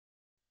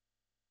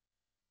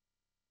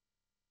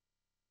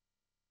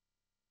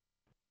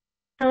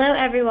Hello,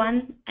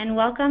 everyone, and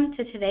welcome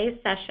to today's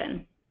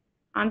session.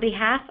 On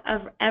behalf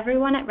of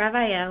everyone at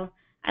Rev.io,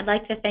 I'd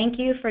like to thank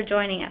you for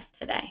joining us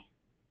today.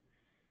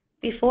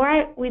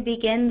 Before we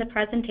begin the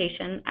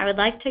presentation, I would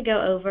like to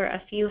go over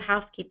a few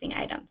housekeeping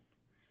items.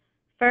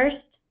 First,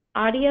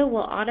 audio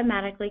will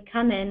automatically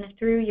come in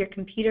through your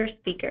computer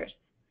speakers.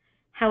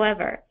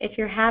 However, if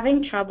you're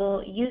having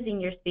trouble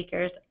using your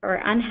speakers or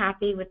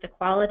unhappy with the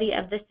quality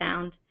of the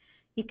sound,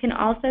 you can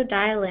also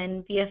dial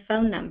in via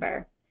phone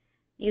number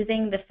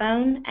using the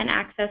phone and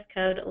access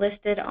code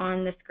listed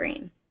on the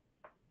screen.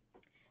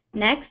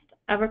 Next,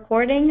 a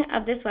recording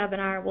of this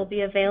webinar will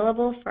be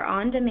available for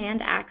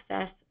on-demand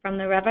access from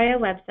the Rev.io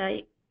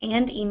website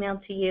and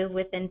emailed to you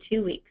within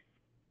 2 weeks.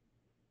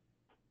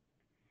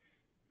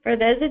 For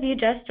those of you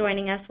just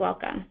joining us,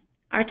 welcome.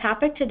 Our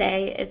topic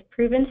today is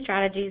proven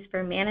strategies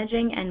for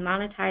managing and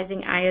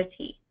monetizing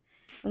IoT.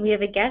 And we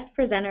have a guest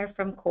presenter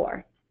from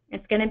KORE.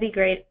 It's going to be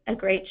a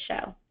great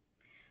show.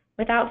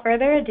 Without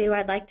further ado,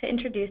 I'd like to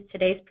introduce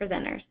today's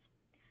presenters.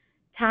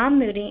 Tom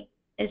Mooney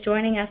is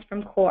joining us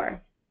from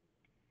KORE.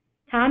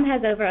 Tom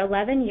has over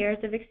 11 years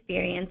of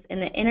experience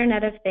in the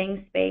Internet of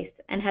Things space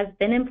and has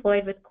been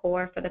employed with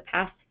KORE for the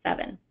past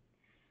 7.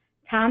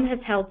 Tom has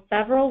held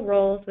several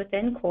roles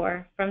within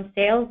KORE, from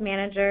sales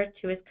manager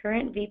to his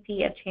current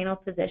VP of channel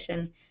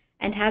position,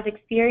 and has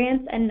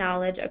experience and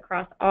knowledge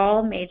across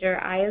all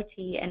major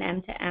IoT and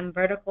M2M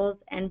verticals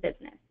and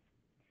business.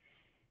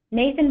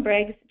 Nathan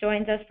Briggs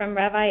joins us from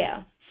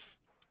Rev.io.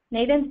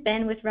 Nathan's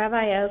been with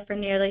Rev.io for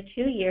nearly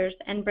 2 years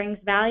and brings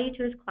value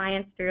to his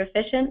clients through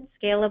efficient,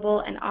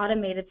 scalable, and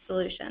automated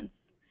solutions.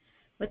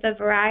 With a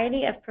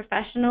variety of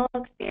professional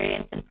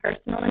experience and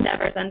personal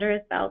endeavors under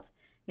his belt,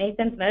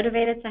 Nathan's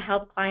motivated to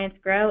help clients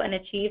grow and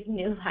achieve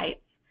new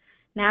heights.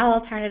 Now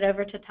I'll turn it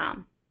over to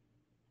Tom.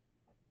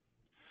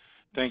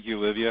 Thank you,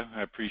 Olivia.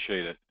 I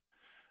appreciate it.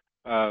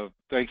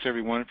 Thanks,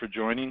 everyone, for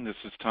joining. This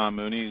is Tom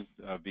Mooney,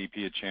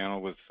 VP of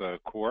Channel with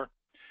KORE,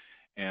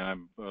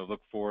 and I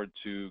look forward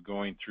to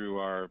going through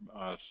our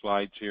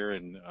slides here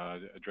and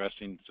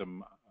addressing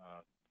some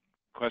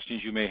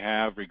questions you may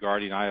have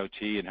regarding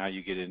IoT and how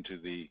you get into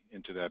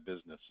that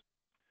business.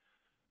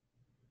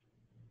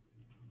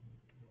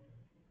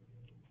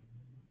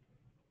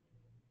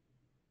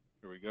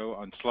 Here we go.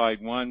 On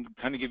slide 1,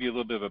 kind of give you a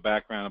little bit of a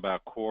background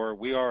about KORE.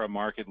 We are a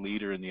market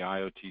leader in the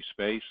IoT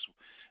space.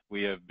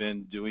 We have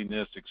been doing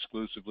this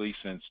exclusively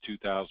since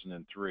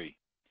 2003.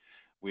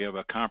 We have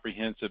a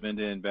comprehensive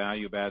end-to-end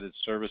value-added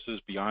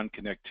services beyond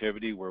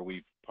connectivity, where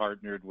we've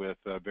partnered with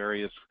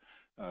various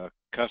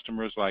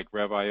customers like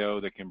Rev.io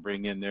that can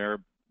bring in their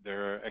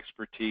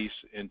expertise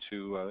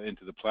into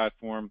the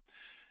platform.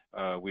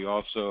 We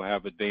also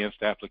have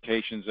advanced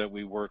applications that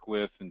we work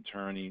with in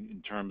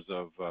terms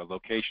of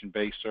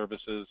location-based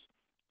services,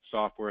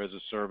 software as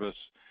a service,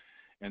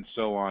 and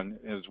so on,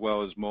 as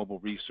well as mobile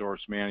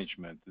resource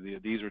management.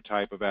 These are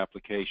type of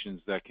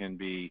applications that can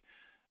be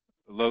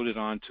loaded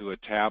onto a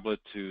tablet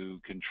to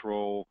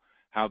control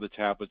how the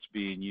tablet's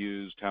being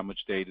used, how much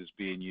data is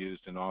being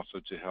used, and also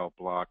to help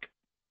block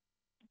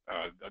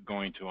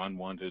going to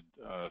unwanted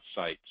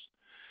sites.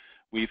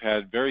 We've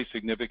had very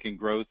significant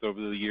growth over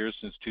the years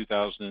since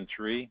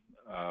 2003.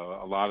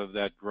 A lot of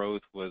that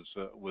growth was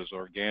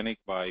organic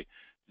by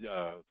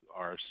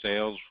our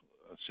sales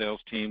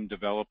team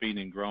developing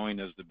and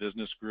growing as the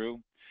business grew,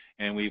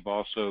 and we've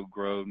also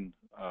grown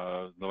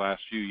the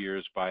last few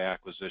years by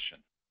acquisition.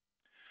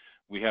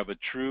 We have a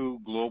true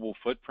global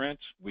footprint.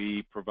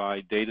 We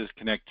provide data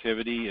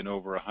connectivity in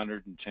over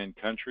 110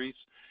 countries.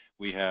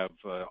 We have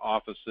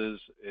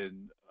offices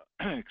in,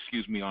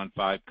 on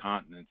 5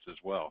 continents as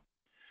well.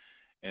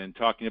 And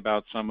talking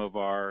about some of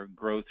our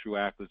growth through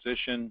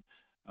acquisition,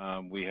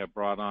 we have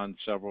brought on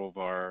several of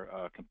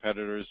our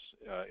competitors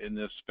in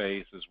this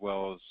space, as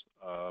well as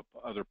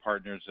other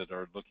partners that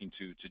are looking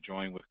to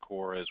join with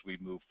KORE as we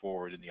move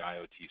forward in the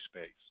IoT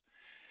space.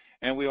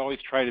 And we always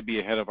try to be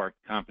ahead of our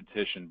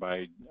competition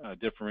by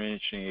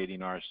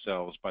differentiating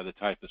ourselves by the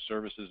type of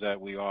services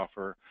that we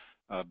offer,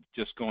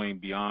 just going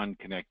beyond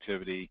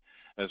connectivity,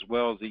 as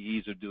well as the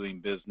ease of doing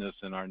business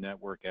and our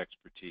network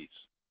expertise.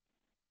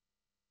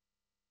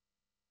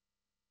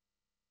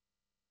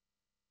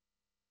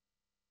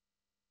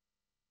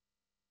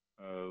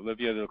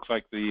 Olivia, it looks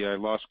like I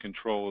lost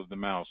control of the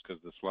mouse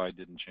because the slide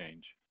didn't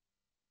change.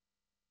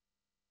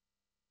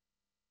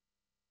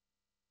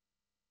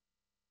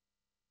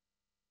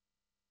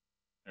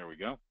 There we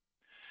go.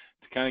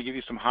 To kind of give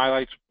you some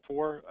highlights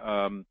for,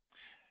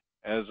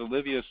 as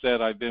Olivia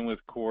said, I've been with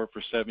KORE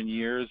for 7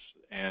 years,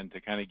 and to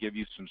kind of give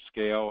you some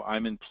scale,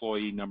 I'm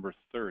employee number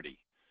 30.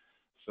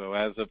 So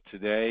as of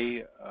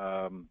today,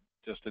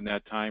 just in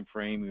that time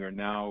frame, we are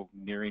now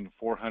nearing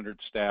 400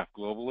 staff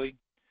globally.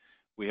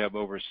 We have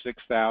over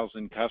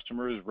 6,000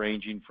 customers,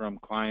 ranging from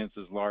clients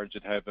as large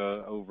that have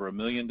over 1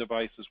 million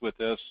devices with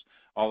us,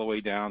 all the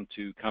way down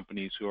to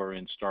companies who are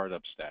in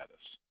startup status.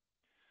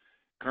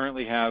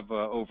 Currently have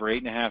over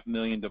 8.5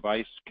 million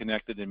devices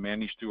connected and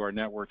managed through our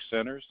network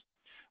centers.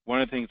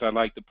 One of the things I'd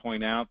like to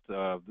point out,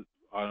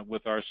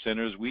 with our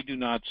centers, we do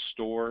not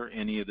store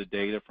any of the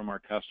data from our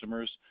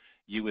customers.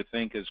 You would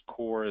think as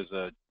KORE is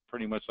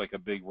pretty much like a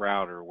big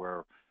router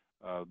where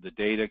the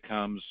data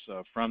comes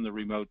from the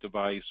remote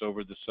device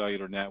over the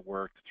cellular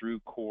network through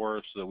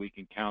KORE so that we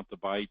can count the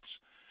bytes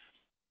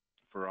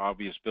for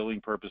obvious billing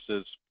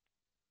purposes,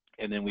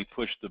 and then we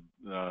push the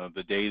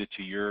data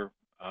to your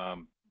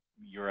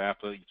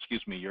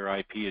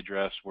IP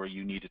address where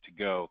you need it to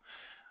go.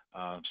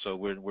 So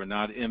we're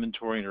not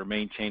inventorying or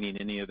maintaining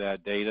any of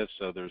that data,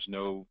 so there's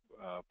no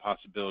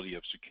possibility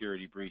of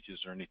security breaches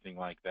or anything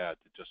like that.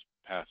 It just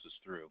passes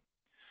through.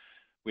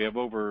 We have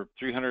over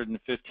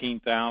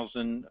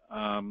 315,000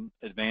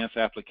 advanced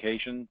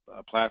application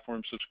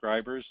platform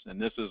subscribers,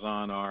 and this is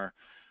on our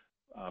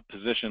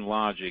Position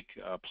Logic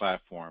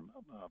platform.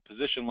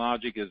 Position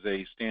Logic is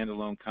a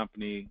standalone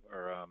company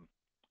or a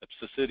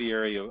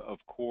subsidiary of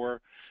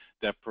KORE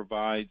that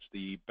provides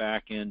the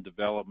back-end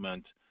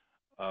development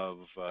of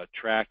a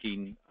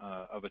tracking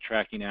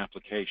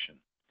application.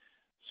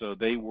 So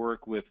they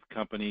work with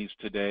companies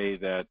today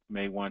that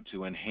may want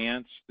to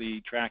enhance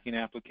the tracking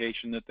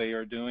application that they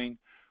are doing,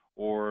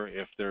 or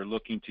if they're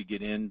looking to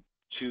get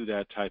into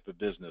that type of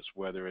business,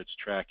 whether it's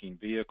tracking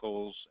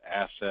vehicles,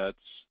 assets,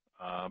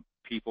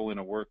 people in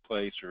a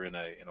workplace or in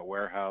a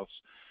warehouse.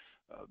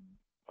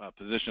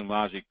 Position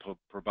Logic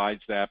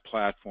provides that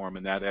platform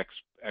and that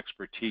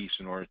expertise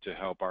in order to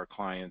help our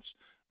clients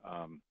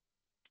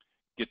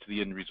get to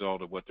the end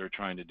result of what they're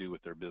trying to do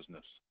with their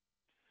business.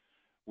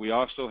 We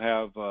also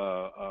have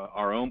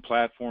our own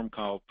platform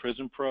called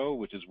Prism Pro,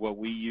 which is what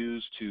we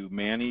use to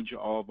manage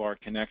all of our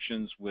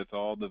connections with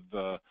all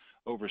the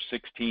over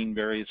 16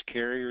 various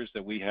carriers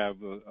that we have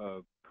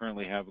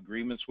currently have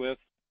agreements with.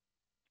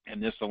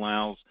 And this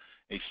allows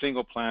a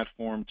single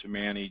platform to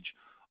manage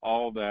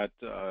all that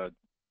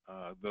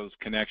those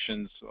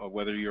connections,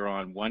 whether you're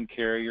on one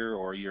carrier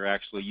or you're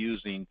actually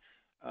using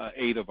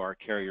 8 of our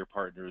carrier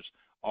partners,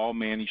 all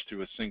managed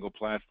through a single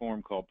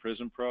platform called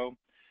Prism Pro.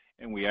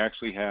 And we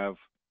actually have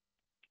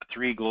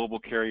 3 global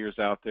carriers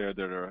out there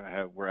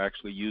that we're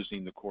actually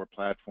using the KORE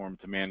platform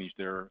to manage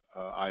their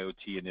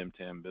IoT and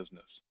M2M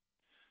business.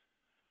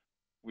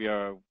 We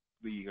have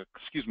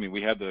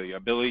the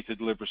ability to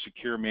deliver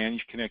secure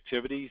managed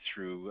connectivity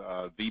through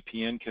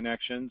VPN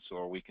connections,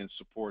 or we can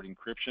support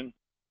encryption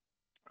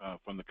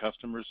from the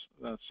customer's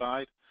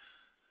side.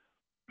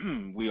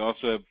 We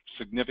also have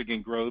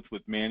significant growth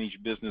with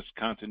managed business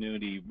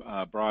continuity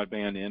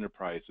broadband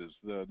enterprises.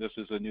 This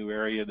is a new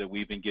area that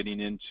we've been getting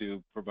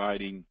into,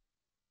 providing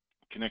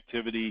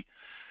connectivity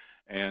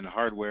and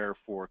hardware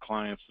for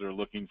clients that are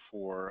looking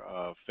for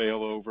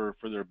failover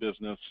for their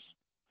business,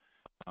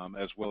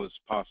 as well as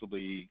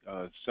possibly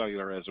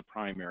cellular as a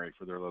primary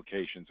for their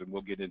locations, and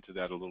we'll get into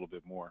that a little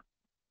bit more.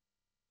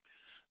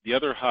 The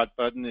other hot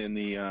button in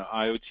the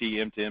IoT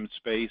M2M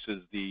space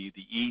is the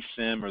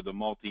eSIM or the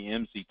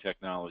multi-IMSI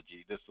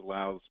technology. This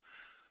allows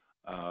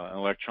an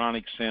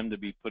electronic SIM to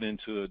be put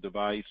into a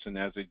device, and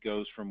as it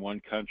goes from one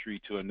country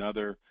to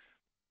another,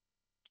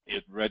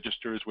 it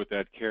registers with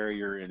that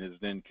carrier and is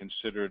then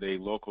considered a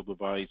local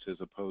device as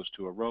opposed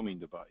to a roaming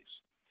device.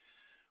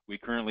 We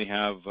currently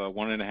have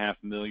 1.5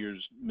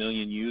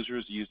 million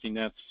users using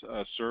that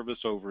service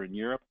over in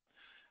Europe,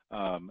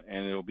 and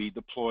it will be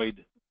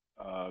deployed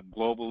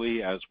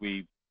globally as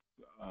we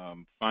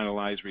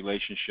finalize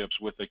relationships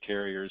with the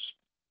carriers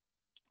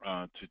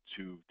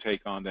to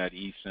take on that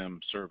eSIM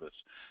service.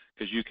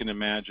 Because you can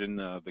imagine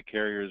the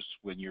carriers,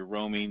 when you're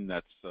roaming,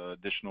 that's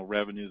additional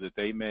revenue that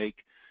they make.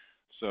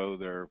 So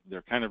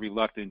they're kind of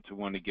reluctant to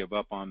want to give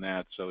up on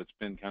that. So it's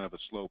been kind of a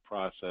slow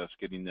process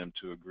getting them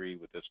to agree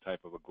with this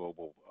type of a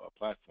global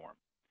platform.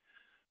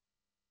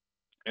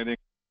 And then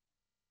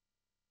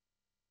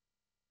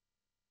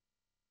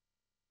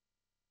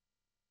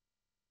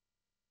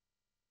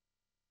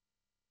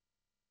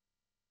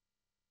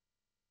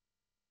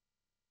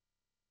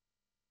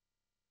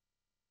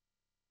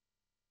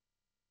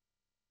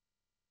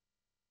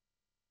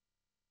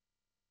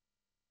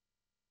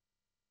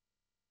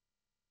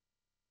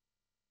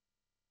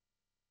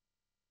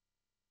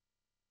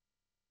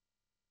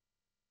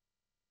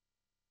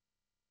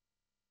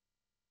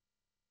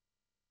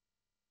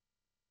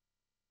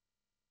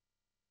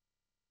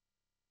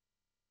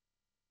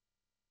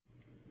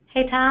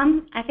Hey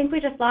Tom, I think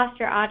we just lost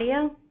your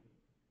audio,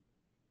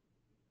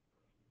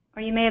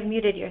 or you may have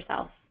muted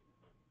yourself.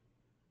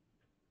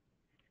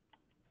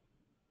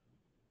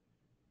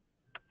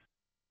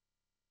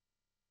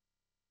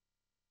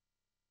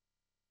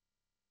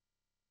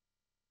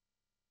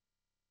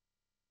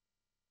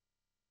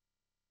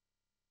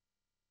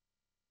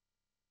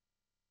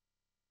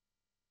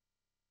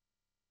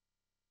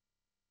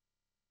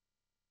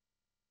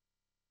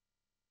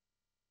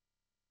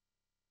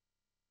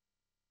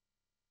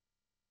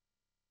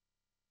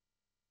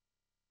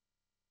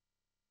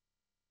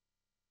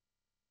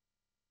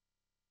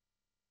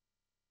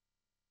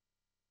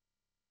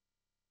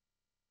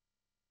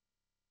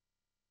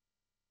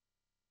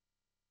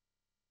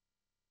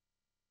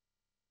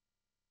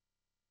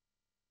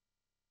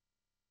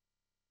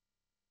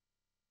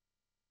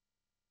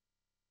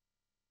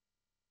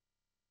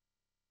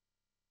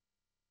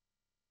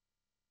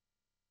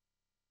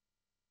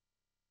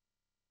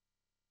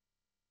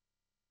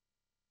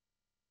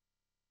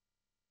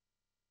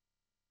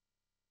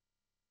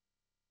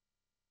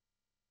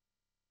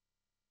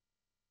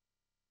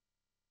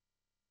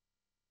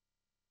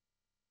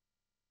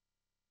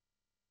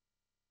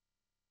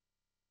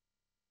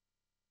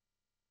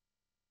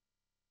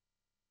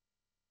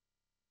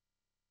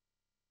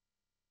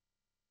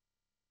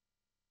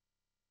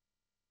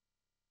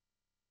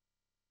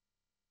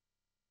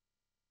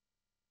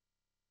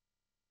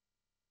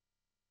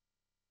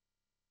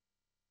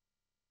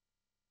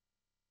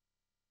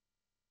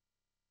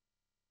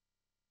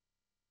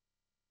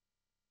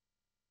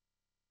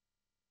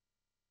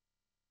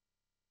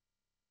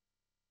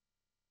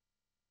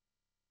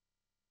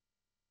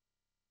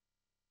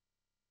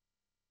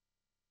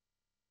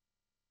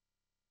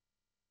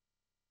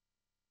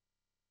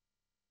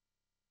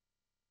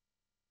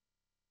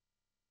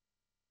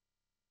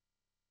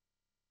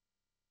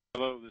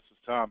 Hello, this is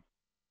Tom.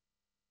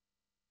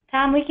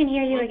 Tom, we can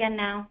hear you again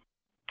now.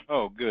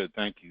 Oh, good,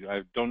 thank you.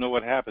 I don't know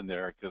what happened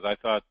there because I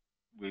thought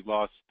we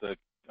lost the.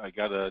 I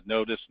got a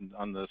notice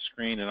on the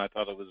screen and I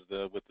thought it was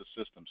with the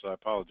system, so I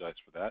apologize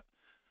for that.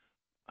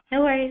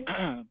 No worries.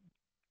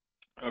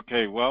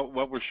 Okay, well,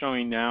 what we're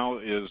showing now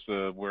is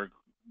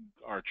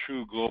our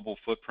true global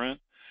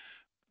footprint.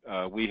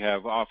 We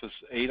have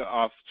eight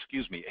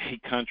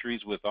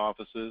countries with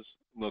offices,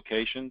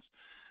 locations.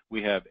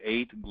 We have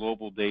 8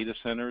 global data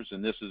centers,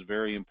 and this is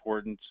very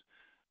important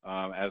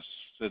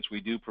since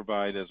we do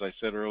provide, as I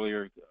said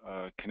earlier,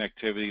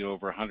 connectivity to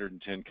over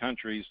 110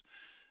 countries.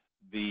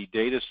 The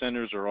data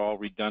centers are all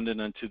redundant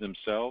unto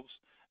themselves,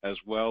 as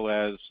well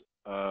as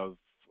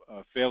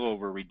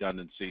failover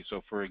redundancy.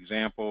 So for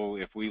example,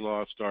 if we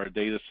lost our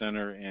data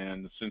center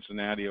in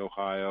Cincinnati,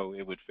 Ohio,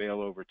 it would fail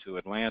over to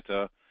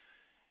Atlanta.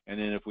 And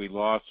then if we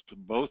lost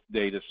both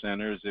data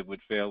centers, it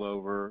would fail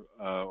over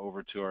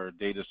to our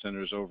data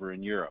centers over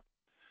in Europe.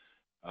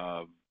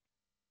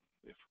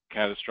 If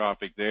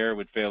catastrophic there, it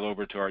would fail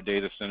over to our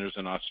data centers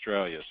in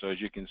Australia. So as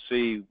you can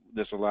see,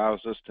 this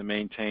allows us to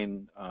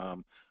maintain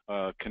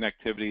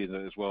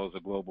connectivity as well as a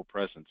global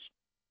presence.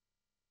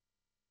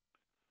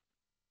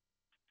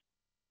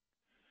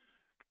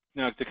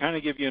 Now, to kind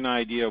of give you an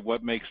idea of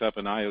what makes up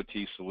an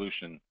IoT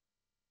solution,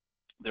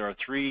 there are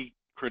 3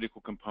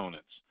 critical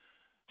components.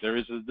 There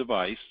is a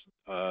device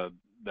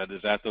that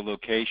is at the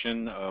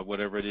location,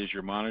 whatever it is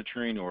you're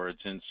monitoring, or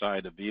it's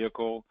inside a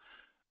vehicle.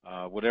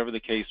 Whatever the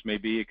case may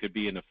be, it could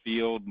be in a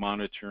field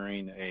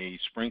monitoring a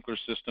sprinkler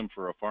system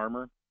for a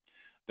farmer.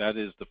 That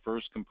is the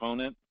first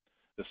component.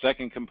 The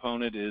second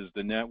component is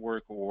the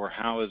network, or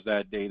how is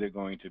that data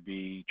going to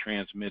be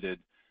transmitted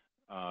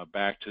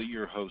back to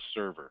your host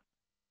server.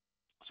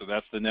 So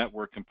that's the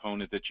network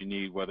component that you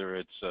need, whether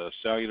it's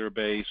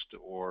cellular-based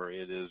or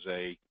it is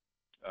a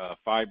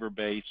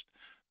fiber-based.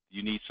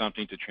 You need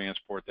something to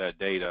transport that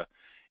data.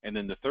 And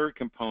then the third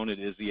component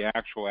is the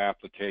actual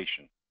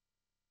application.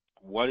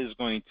 What is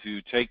going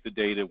to take the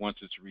data once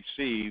it's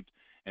received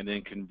and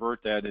then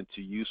convert that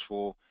into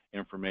useful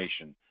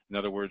information? In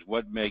other words,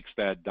 what makes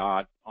that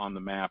dot on the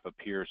map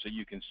appear so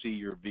you can see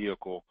your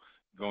vehicle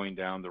going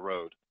down the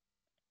road?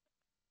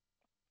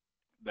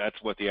 That's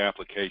what the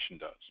application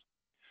does.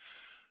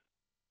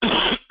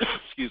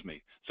 Excuse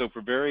me. So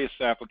for various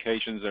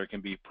applications, there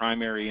can be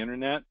primary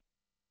internet.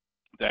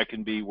 That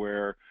can be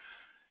where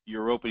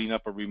you're opening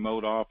up a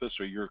remote office,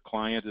 or your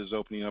client is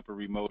opening up a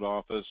remote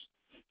office,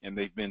 and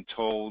they've been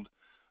told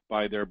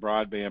by their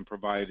broadband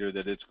provider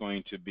that it's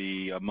going to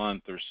be a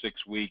month or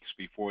 6 weeks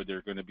before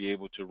they're going to be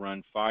able to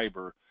run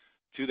fiber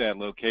to that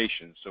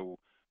location. So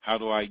how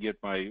do I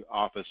get my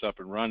office up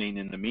and running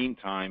in the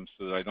meantime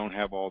so that I don't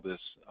have all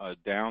this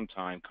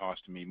downtime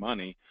costing me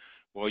money?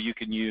 Well, you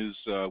can use,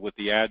 with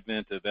the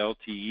advent of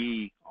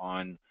LTE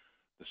on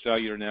the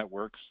cellular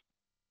networks,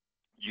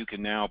 you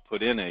can now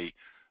put in a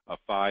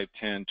 5,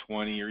 10,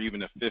 20, or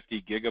even a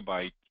 50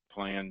 gigabyte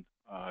plan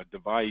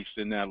device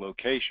in that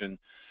location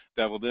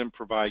that will then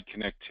provide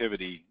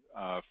connectivity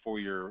for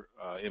your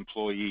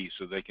employees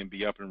so they can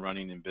be up and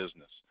running in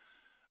business.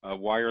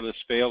 Wireless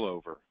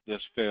failover.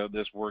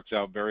 This works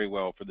out very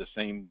well for the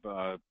same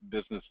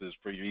businesses,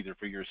 for either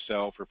for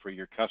yourself or for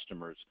your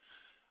customers.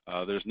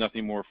 There's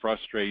nothing more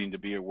frustrating to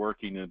be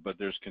working, but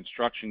there's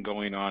construction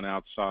going on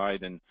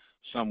outside and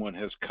someone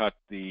has cut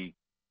the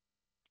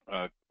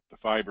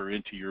fiber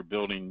into your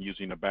building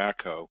using a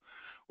backhoe,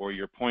 or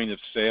your point of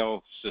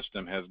sale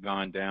system has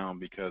gone down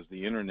because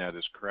the internet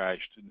has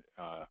crashed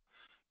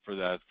for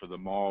the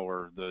mall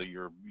or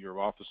your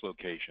office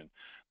location.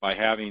 By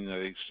having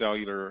a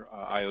cellular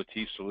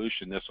IoT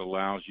solution, this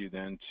allows you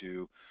then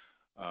to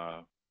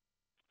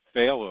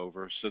fail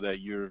over so that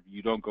you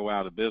don't go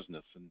out of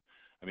business. And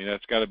I mean,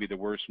 that's got to be the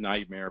worst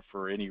nightmare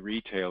for any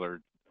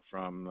retailer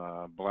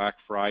from Black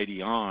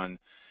Friday on,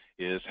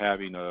 is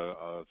having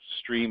a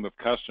stream of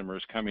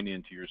customers coming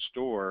into your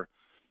store,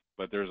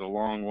 but there's a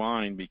long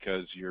line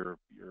because the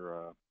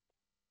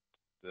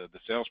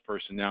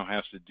salesperson now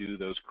has to do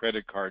those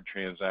credit card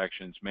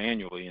transactions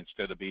manually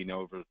instead of being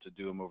able to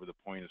do them over the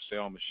point of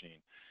sale machine.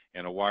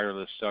 And a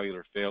wireless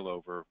cellular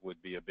failover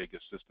would be a big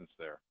assistance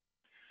there.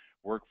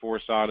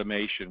 Workforce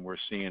automation, we're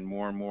seeing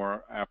more and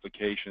more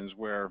applications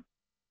where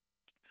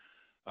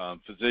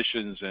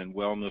physicians and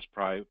wellness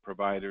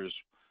providers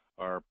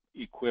are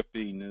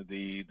equipping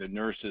the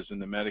nurses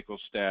and the medical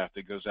staff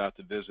that goes out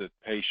to visit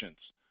patients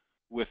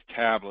with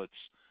tablets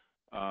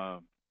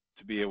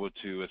to be able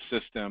to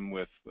assist them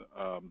with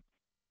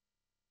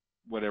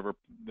whatever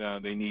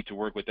they need to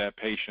work with that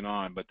patient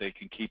on, but they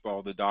can keep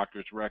all the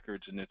doctor's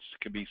records, and it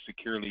can be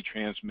securely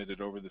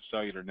transmitted over the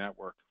cellular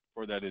network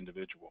for that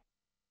individual.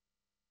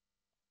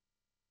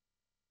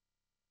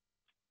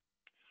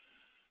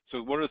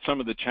 So what are some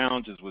of the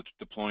challenges with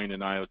deploying an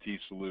IoT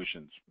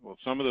solutions? Well,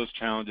 some of those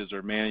challenges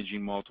are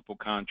managing multiple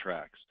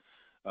contracts.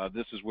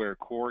 This is where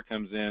KORE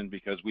comes in,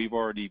 because we've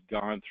already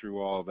gone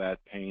through all of that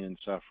pain and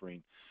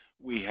suffering.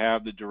 We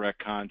have the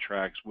direct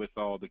contracts with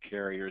all the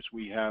carriers.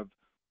 We have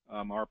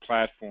our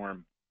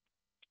platform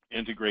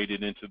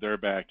integrated into their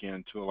back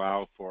end to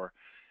allow for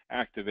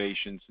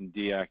activations and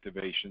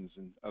deactivations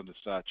and other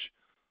such.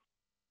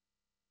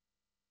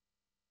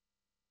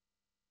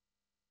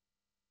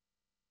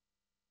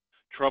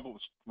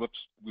 Whoops,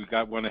 we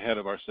got one ahead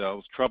of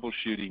ourselves.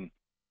 Troubleshooting,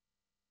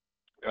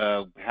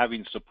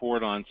 having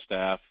support on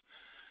staff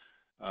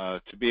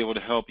to be able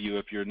to help you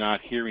if you're not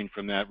hearing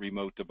from that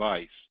remote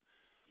device.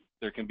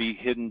 There can be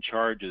hidden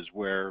charges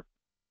where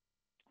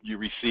you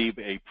receive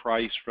a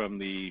price from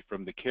the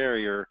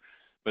carrier,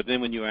 but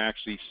then when you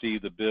actually see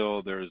the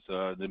bill, there's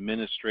an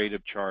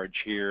administrative charge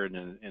here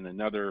and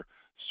another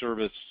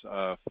service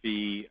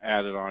fee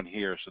added on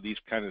here. So these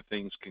kind of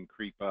things can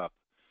creep up.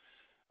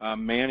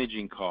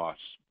 Managing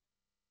costs.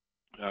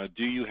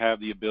 Do you have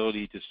the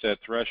ability to set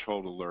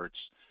threshold alerts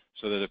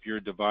so that if your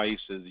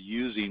device is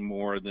using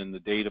more than the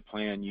data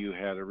plan you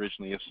had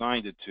originally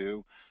assigned it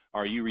to,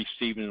 are you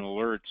receiving an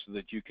alert so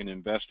that you can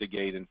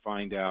investigate and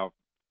find out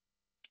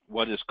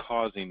what is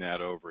causing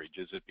that overage?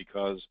 Is it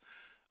because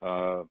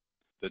the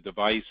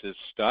device is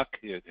stuck?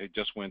 It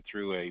just went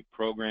through a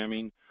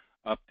programming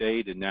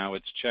update and now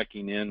it's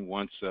checking in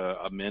once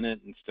a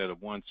minute instead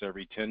of once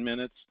every 10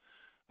 minutes?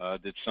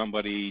 Did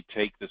somebody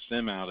take the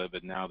SIM out of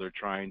it? Now they're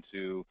trying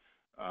to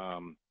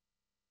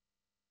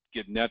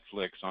get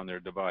Netflix on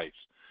their device.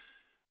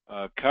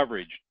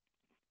 Coverage.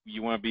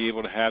 You want to be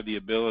able to have the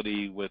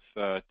ability with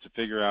to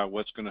figure out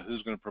who's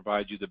going to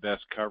provide you the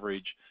best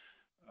coverage,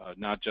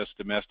 not just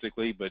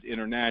domestically but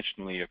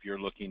internationally if you're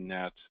looking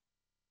at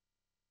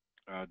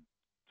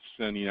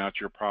sending out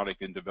your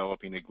product and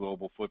developing a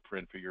global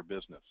footprint for your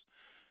business.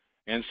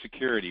 And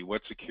security.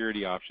 What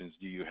security options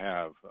do you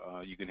have?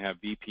 You can have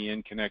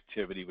VPN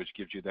connectivity, which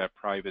gives you that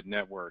private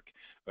network,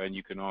 and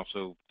you can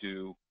also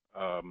do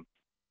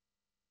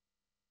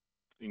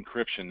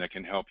encryption that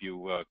can help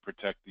you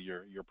protect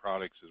your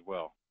products as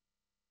well.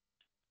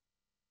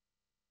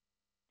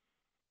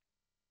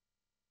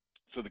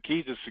 So the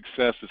key to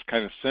success is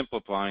kind of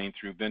simplifying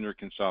through vendor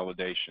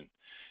consolidation.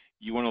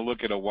 You want to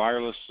look at a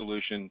wireless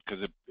solution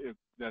because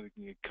that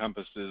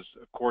encompasses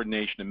a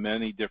coordination of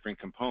many different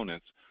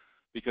components.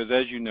 Because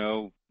as you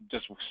know,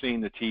 just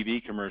seeing the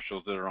TV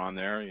commercials that are on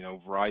there, you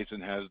know,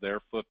 Verizon has their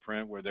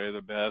footprint where they're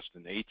the best,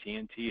 and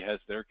AT&T has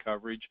their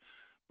coverage.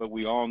 But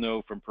we all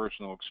know from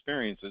personal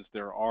experiences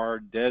there are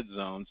dead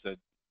zones that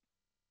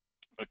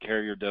a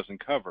carrier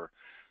doesn't cover.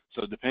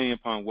 So depending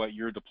upon what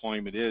your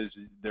deployment is,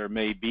 there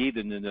may be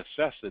the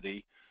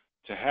necessity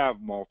to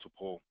have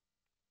multiple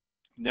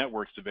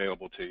networks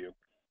available to you.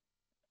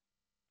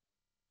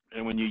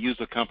 And when you use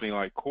a company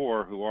like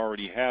KORE, who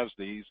already has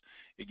these,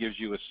 it gives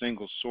you a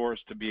single source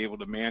to be able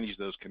to manage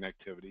those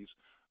connectivities.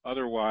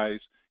 Otherwise,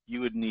 you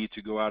would need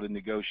to go out and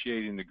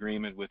negotiate an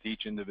agreement with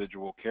each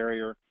individual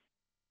carrier,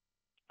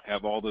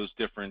 have all those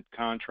different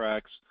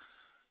contracts,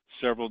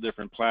 several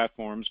different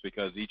platforms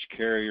because each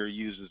carrier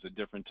uses a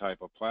different type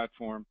of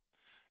platform,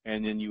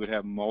 and then you would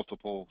have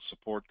multiple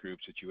support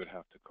groups that you would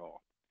have to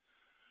call.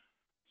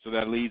 So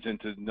that leads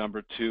into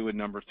number 2 and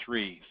number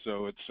 3.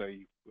 So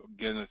it's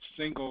again a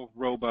single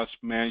robust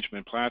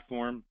management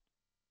platform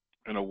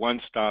and a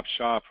one-stop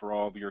shop for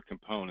all of your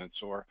components,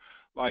 or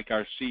like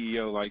our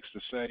CEO likes to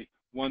say,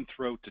 one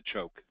throat to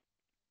choke.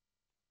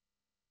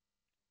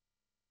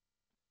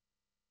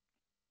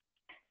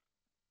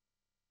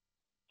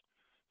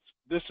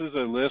 This is a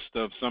list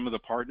of some of the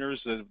partners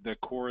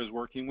that KORE is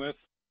working with.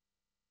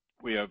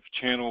 We have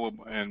channel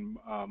and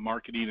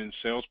marketing and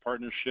sales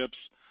partnerships,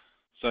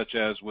 such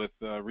as with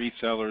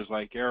resellers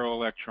like Arrow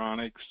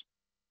Electronics,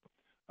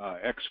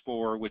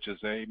 X4, which is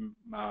a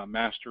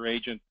master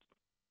agent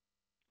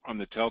on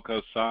the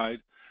telco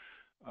side.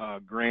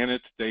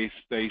 Granite, they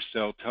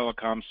sell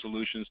telecom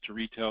solutions to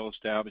retail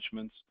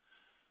establishments.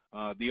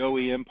 The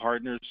OEM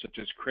partners such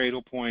as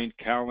Cradlepoint,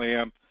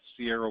 CalAmp,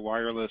 Sierra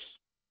Wireless,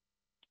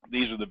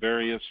 these are the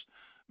various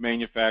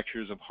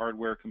manufacturers of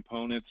hardware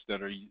components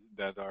that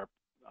are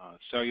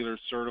cellular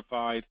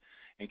certified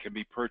and can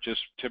be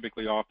purchased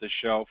typically off the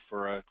shelf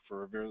for a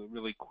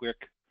really quick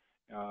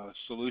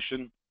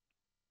solution.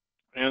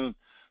 And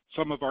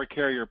some of our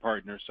carrier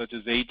partners such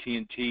as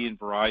AT&T and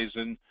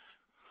Verizon,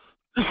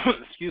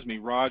 excuse me,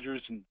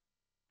 Rogers and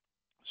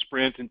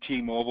Sprint and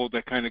T-Mobile,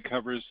 that kind of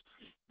covers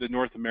the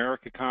North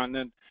America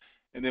continent.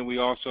 And then we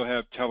also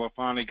have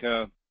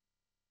Telefonica,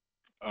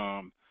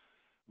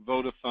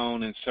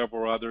 Vodafone, and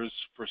several others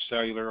for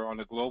cellular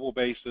on a global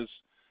basis.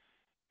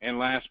 And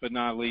last but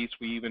not least,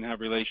 we even have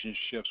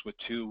relationships with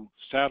 2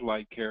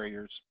 satellite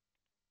carriers,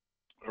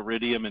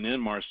 Iridium and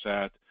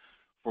Inmarsat,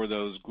 for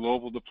those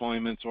global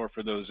deployments or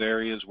for those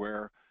areas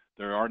where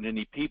there aren't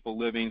any people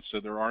living,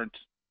 so there aren't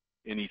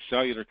any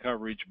cellular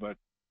coverage, but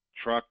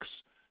trucks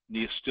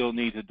still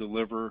need to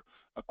deliver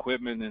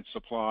equipment and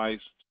supplies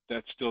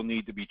that still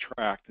need to be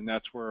tracked, and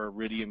that's where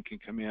Iridium can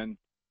come in.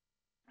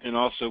 And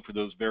also for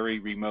those very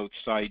remote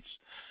sites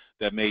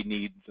that may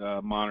need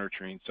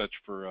monitoring, such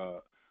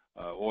for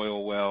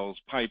oil wells,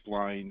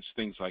 pipelines,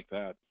 things like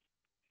that.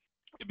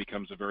 It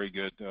becomes a very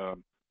good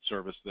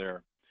service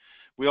there.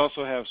 We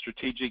also have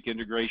strategic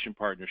integration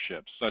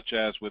partnerships, such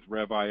as with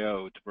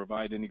Rev.io, to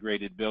provide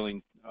integrated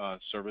billing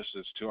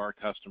services to our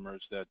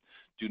customers that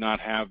do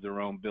not have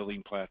their own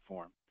billing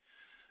platform.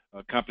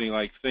 A company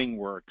like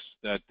ThingWorks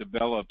that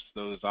develops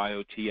those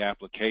IoT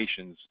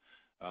applications,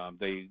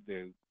 they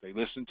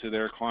listen to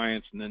their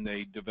clients and then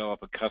they develop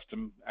a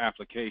custom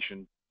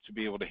application to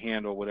be able to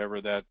handle whatever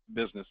that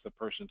business the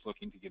person's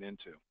looking to get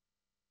into.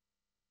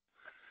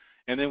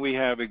 And then we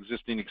have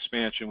existing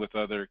expansion with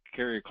other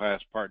carrier class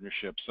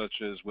partnerships, such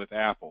as with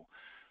Apple.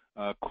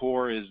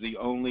 KORE is the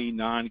only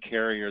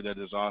non-carrier that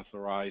is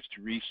authorized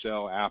to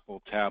resell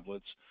Apple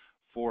tablets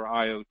for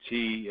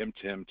IoT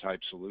M2M type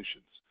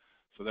solutions.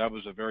 So that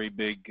was a very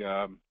big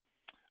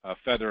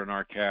feather in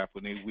our cap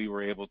when we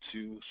were able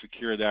to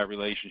secure that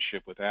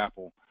relationship with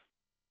Apple,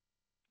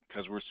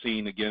 because we're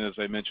seeing, again, as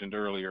I mentioned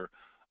earlier,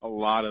 a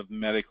lot of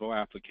medical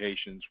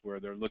applications where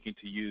they're looking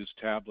to use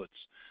tablets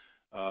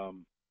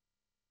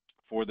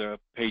for the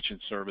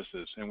patient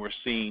services, and we're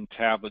seeing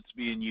tablets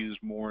being used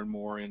more and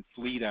more in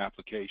fleet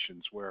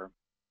applications where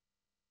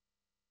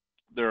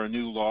there are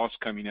new laws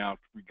coming out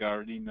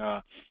regarding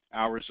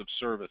hours of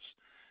service,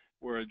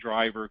 where a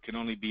driver can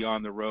only be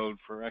on the road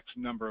for X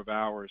number of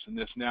hours, and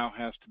this now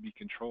has to be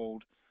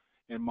controlled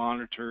and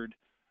monitored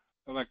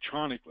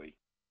electronically.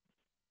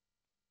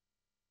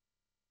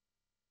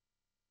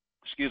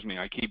 Excuse me,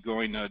 I keep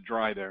going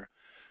dry there.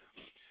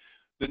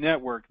 The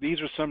network,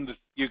 these are some of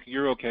the,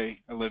 you're okay,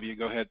 Olivia,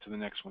 go ahead to the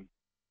next one.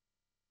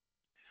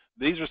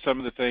 These are some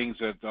of the things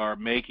that are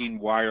making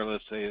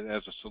wireless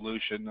as a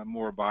solution a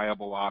more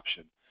viable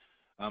option.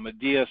 A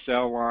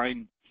DSL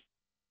line,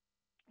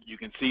 you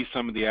can see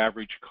some of the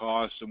average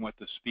costs and what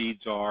the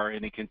speeds are,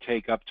 and it can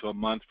take up to a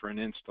month for an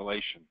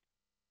installation.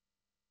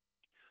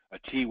 A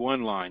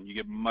T1 line, you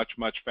get much,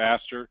 much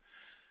faster,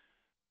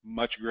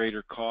 much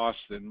greater cost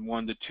than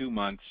 1 to 2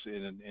 months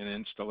in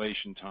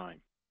installation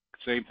time.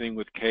 Same thing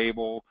with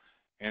cable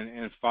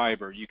and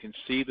fiber. You can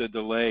see the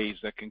delays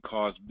that can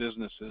cause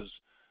businesses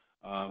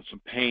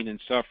some pain and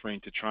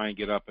suffering to try and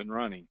get up and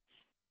running.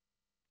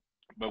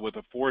 But with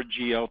a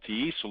 4G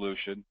LTE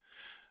solution,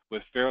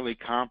 with fairly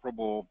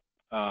comparable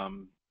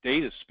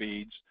data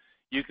speeds,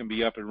 you can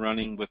be up and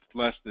running with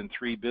less than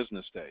 3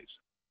 business days.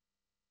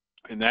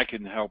 And that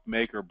can help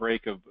make or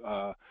break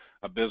a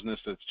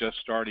business that's just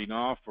starting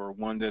off, or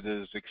one that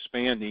is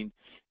expanding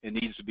and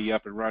needs to be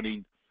up and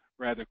running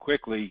rather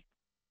quickly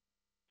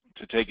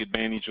to take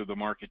advantage of the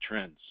market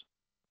trends.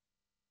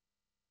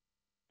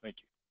 Thank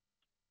you.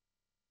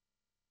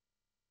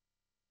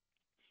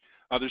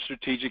 Other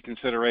strategic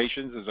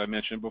considerations, as I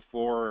mentioned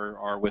before,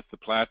 are with the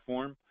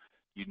platform.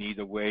 You need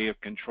a way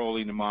of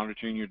controlling and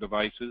monitoring your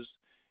devices.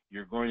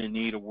 You're going to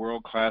need a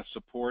world-class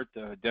support,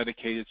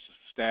 dedicated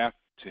staff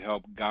to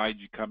help guide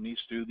your companies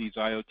through these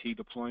IoT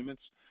deployments,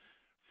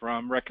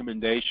 from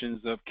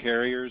recommendations of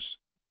carriers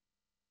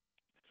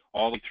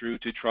all the way through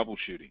to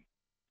troubleshooting.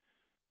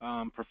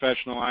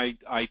 Professional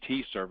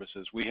IT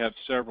services. We have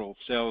several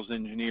sales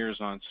engineers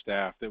on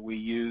staff that we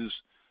use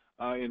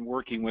in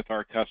working with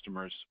our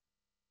customers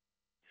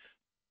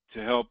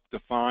to help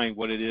define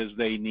what it is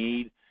they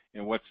need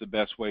and what's the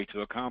best way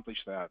to accomplish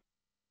that.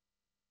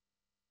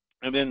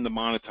 And then the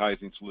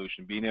monetizing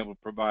solution, being able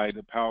to provide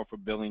the powerful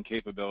billing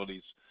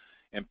capabilities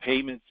and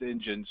payments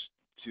engines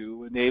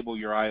to enable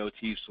your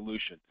IoT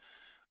solution.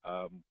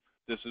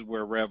 This is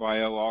where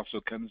Rev.io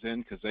also comes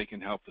in, because they can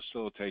help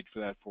facilitate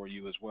for that for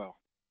you as well.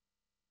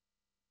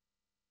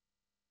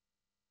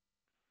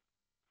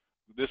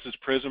 This is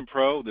Prism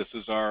Pro. This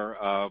is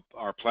our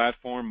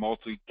platform,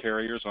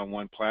 multi-carriers on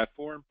one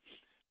platform.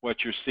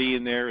 What you're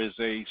seeing there is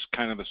a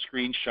kind of a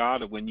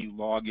screenshot of when you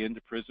log into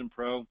Prism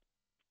Pro.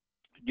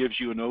 It gives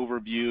you an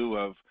overview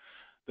of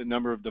the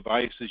number of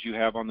devices you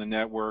have on the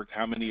network,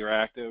 how many are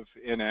active,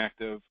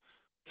 inactive,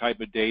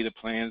 type of data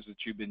plans that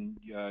you've been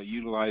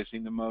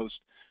utilizing the most.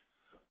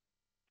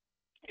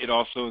 It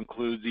also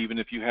includes, even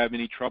if you have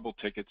any trouble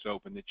tickets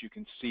open, that you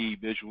can see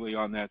visually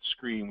on that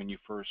screen when you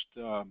first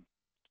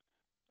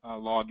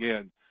log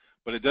in.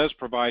 But it does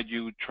provide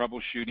you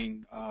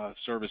troubleshooting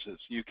services.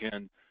 You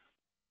can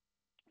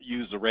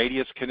use the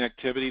radius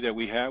connectivity that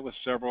we have with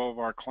several of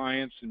our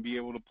clients and be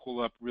able to pull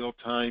up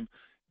real-time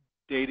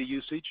data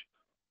usage.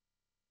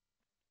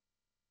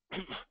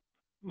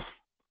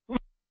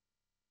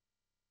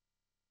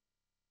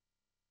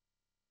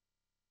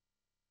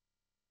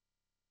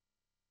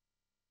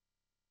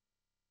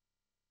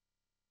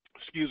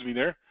 Excuse me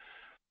there.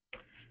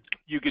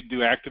 You could do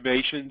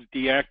activations,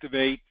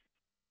 deactivate,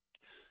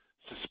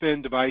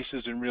 suspend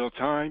devices in real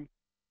time.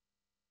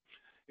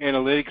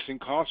 Analytics and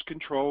cost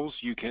controls,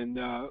 you can,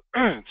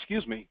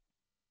 excuse me,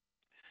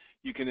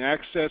 you can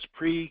access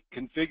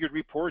pre-configured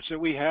reports that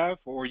we have,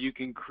 or you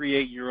can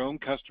create your own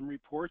custom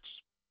reports.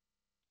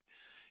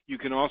 You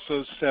can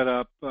also set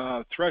up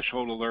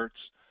threshold alerts,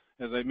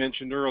 as I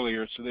mentioned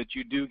earlier, so that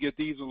you do get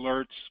these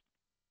alerts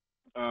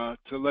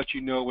to let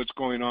you know what's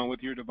going on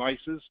with your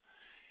devices.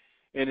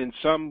 And in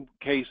some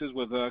cases,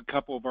 with a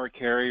couple of our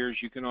carriers,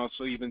 you can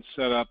also even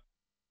set up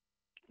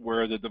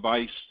where the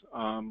device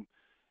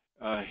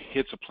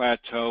hits a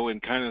plateau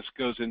and kind of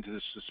goes into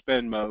the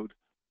suspend mode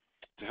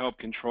to help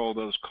control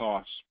those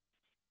costs.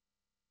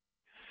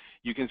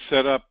 You can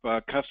set up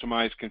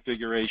customized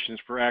configurations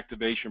for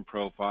activation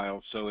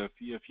profiles. So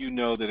if you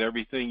know that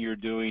everything you're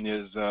doing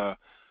is a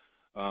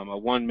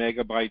 1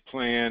 megabyte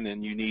plan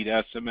and you need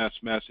SMS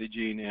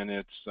messaging and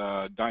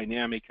it's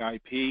dynamic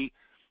IP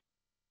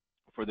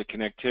for the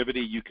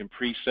connectivity, you can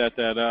preset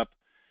that up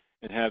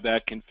and have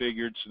that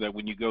configured so that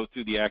when you go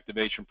through the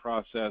activation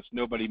process,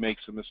 nobody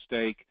makes a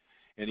mistake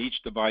and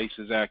each device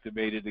is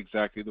activated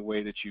exactly the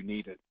way that you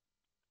need it.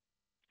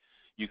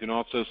 You can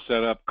also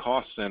set up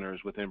cost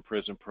centers within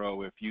Prism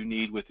Pro. If you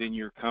need within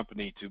your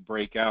company to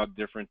break out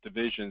different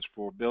divisions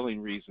for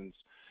billing reasons,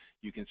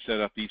 you can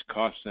set up these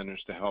cost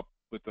centers to help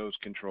with those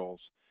controls.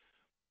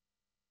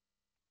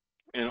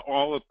 And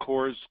all of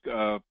KORE's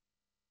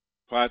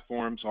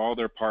platforms, all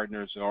their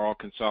partners are all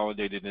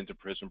consolidated into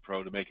Prism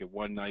Pro to make it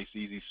one nice,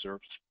 easy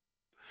service.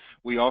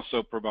 We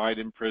also provide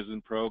in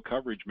Prism Pro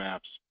coverage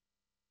maps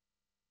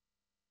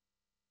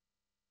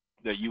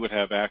that you would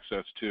have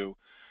access to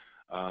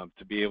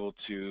be able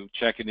to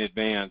check in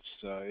advance.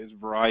 Is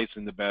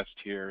Verizon the best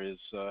here? Is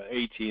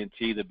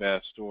AT&T the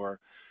best? Or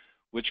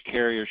which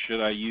carrier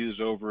should I use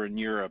over in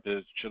Europe?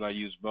 Should I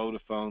use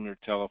Vodafone or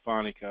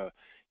Telefonica?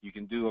 You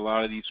can do a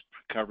lot of these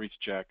coverage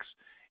checks.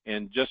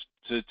 And just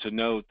to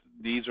note,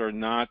 these are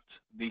not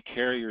the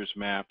carrier's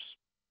maps.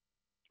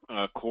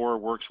 KORE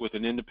works with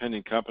an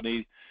independent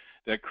company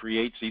that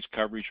creates these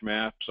coverage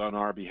maps on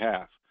our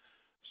behalf.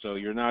 So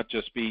you're not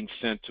just being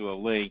sent to a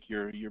link,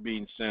 you're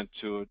being sent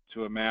to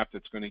a map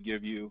that's going to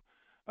give you,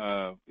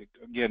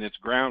 again, it's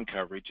ground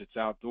coverage, it's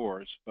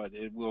outdoors, but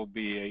it will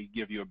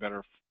give you a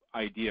better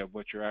idea of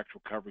what your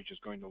actual coverage is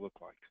going to look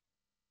like.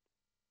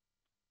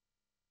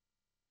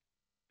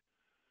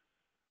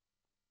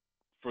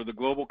 For the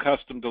global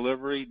custom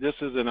delivery, this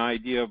is an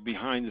idea of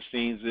behind the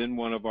scenes in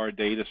one of our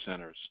data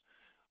centers.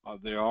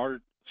 They are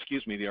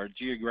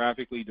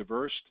geographically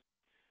diverse.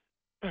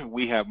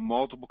 We have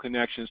multiple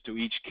connections to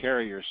each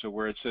carrier. So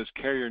where it says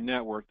carrier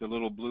network, the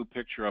little blue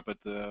picture up at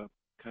the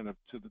kind of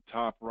to the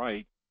top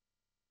right,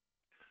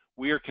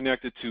 we are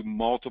connected to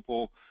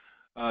multiple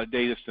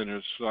data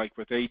centers, like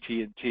with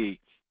AT&T.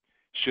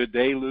 Should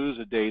they lose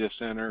a data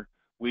center,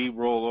 we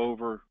roll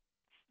over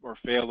or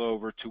fail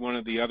over to one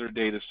of the other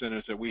data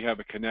centers that we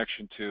have a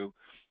connection to.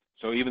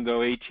 So even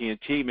though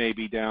AT&T may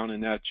be down in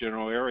that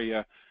general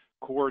area,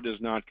 KORE does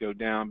not go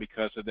down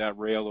because of that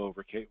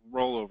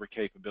rollover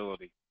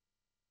capability.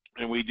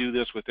 And we do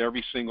this with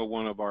every single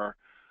one of our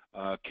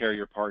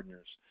carrier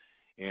partners.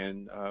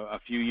 And a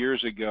few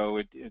years ago,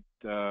 it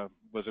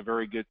was a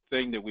very good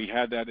thing that we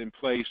had that in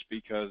place,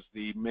 because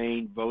the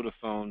main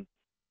Vodafone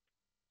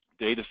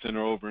data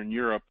center over in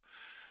Europe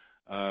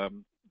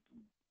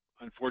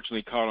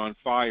unfortunately caught on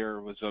fire.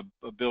 It was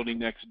a building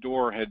next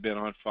door had been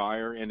on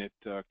fire, and it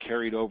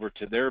carried over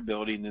to their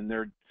building, and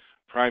their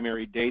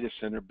primary data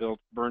center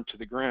burned to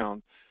the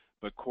ground.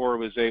 But KORE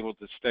was able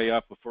to stay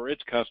up for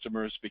its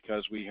customers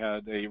because we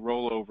had a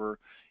rollover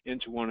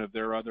into one of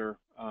their other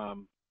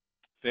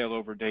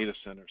failover data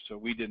centers. So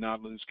we did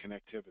not lose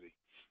connectivity.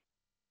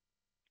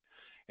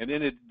 And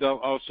then it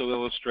also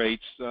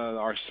illustrates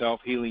our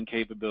self-healing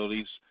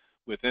capabilities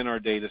within our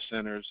data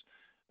centers,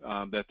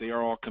 that they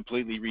are all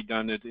completely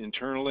redundant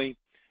internally.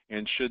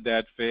 And should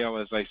that fail,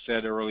 as I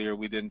said earlier,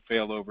 we then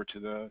fail over to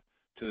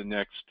the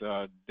next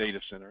data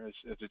center.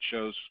 As it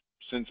shows,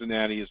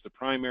 Cincinnati is the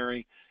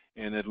primary,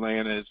 and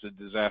Atlanta is the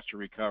disaster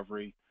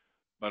recovery,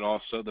 but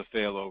also the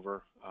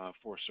failover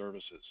for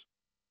services.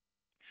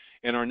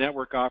 And our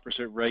network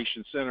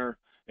operation center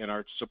and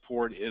our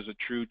support is a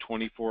true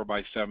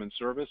 24/7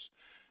 service.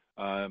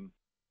 In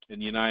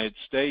the United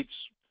States,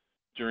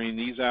 during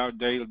these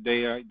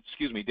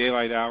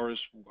daylight hours,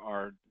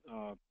 our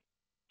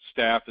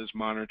staff is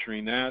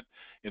monitoring that,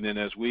 and then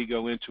as we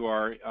go into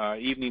our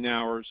evening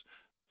hours,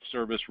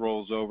 service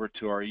rolls over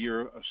to our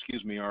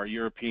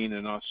European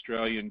and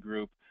Australian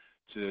group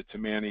to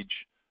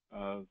manage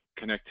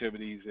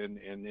connectivities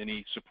and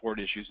any support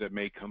issues that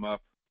may come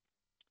up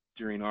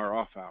during our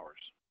off hours.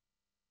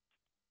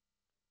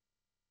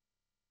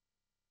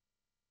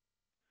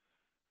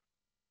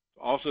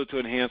 Also, to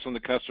enhance on the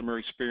customer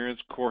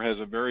experience, KORE has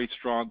a very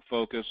strong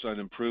focus on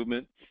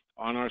improvement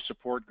on our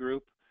support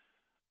group.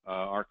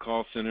 Our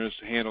call centers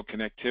handle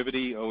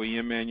connectivity,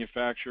 OEM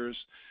manufacturers,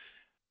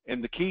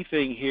 and the key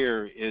thing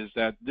here is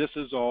that this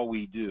is all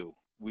we do.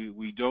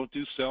 We don't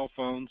do cell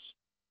phones.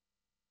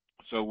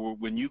 So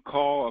when you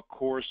call a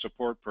KORE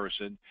support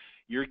person,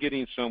 you're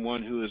getting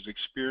someone who is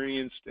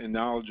experienced and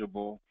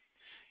knowledgeable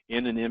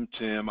in an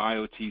M2M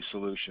IoT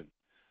solution.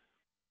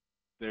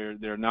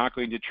 They're not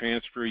going to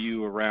transfer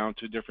you around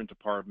to different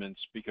departments,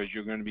 because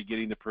you're going to be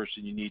getting the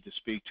person you need to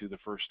speak to the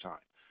first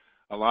time.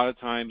 A lot of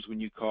times when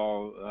you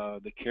call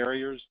the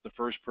carriers, the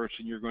first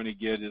person you're going to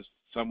get is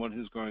someone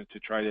who's going to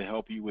try to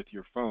help you with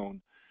your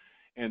phone,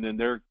 and then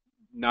they're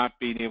not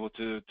being able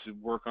to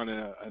work on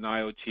an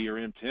IoT or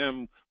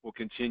M2M will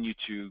continue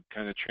to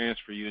kind of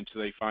transfer you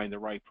until they find the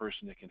right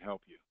person that can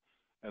help you.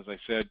 As I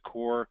said,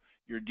 KORE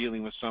you're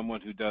dealing with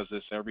someone who does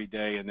this every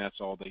day and that's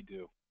all they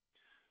do.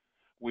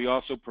 We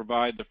also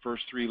provide the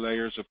first 3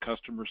 layers of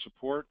customer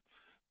support,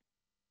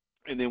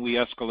 and then we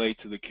escalate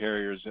to the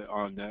carriers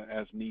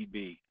as need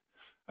be.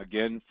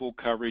 Again, full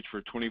coverage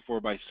for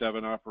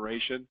 24/7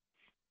 operation.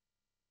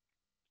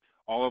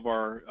 All of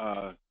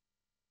our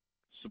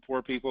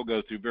support people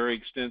go through very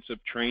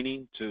extensive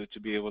training to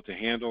be able to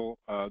handle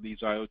these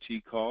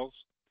IoT calls.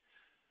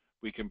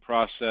 We can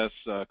process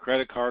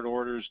credit card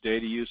orders,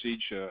 data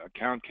usage,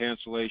 account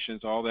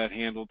cancellations, all that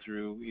handled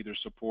through either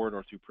support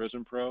or through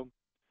Prism Pro.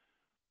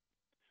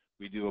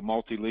 We do a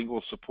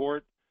multilingual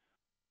support,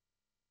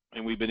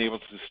 and we've been able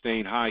to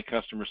sustain high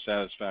customer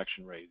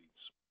satisfaction ratings.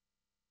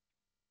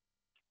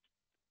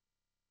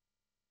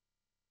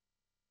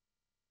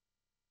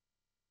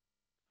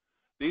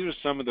 These are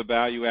some of the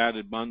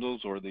value-added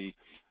bundles or the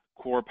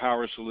core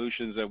power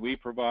solutions that we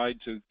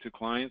provide to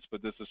clients,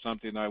 but this is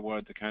something I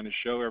wanted to kind of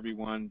show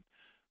everyone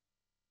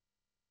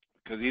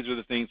because these are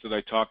the things that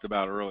I talked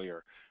about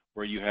earlier,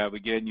 where you have,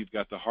 again, you've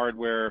got the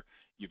hardware,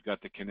 you've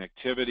got the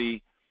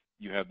connectivity,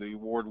 you have the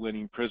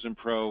award-winning Prism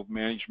Pro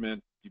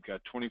management, you've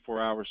got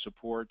 24-hour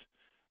support,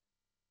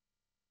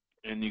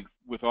 and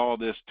with all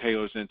this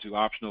tailors into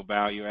optional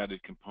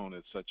value-added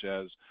components such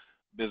as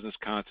business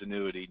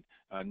continuity,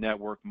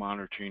 network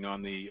monitoring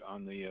on the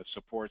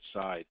support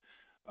side,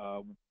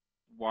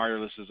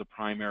 wireless is a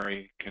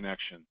primary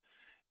connection,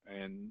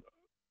 and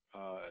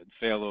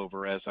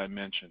failover, as I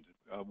mentioned,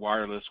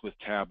 wireless with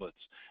tablets.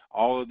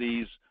 All of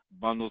these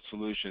bundled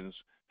solutions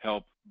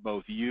help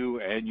both you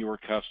and your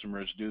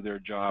customers do their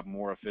job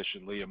more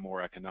efficiently and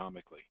more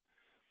economically.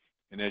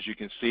 And as you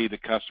can see, the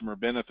customer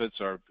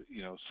benefits are,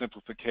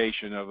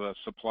 simplification of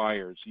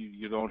suppliers.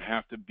 You don't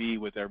have to be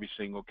with every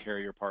single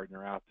carrier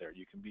partner out there.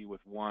 You can be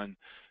with one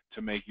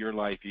to make your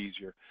life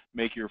easier,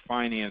 make your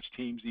finance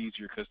teams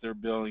easier because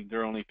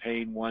they're only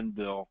paying one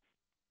bill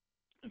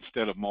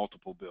instead of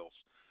multiple bills.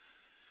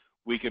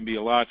 We can be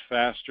a lot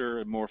faster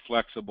and more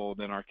flexible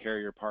than our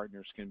carrier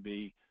partners can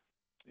be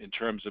in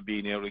terms of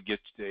being able to get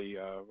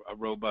a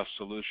robust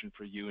solution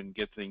for you and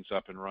get things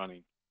up and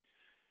running.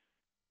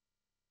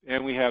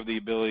 And we have the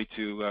ability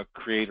to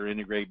create or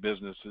integrate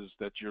businesses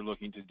that you're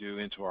looking to do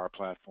into our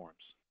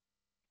platforms.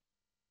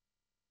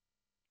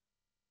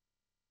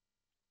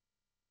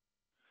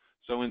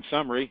 So in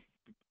summary,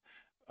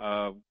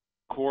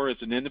 KORE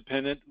is an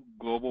independent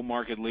global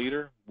market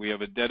leader. We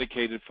have a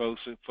dedicated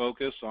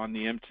focus on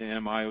the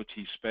M2M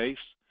IoT space.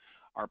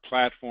 Our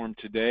platform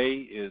today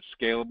is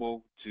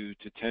scalable to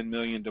 10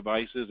 million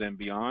devices and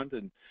beyond.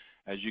 And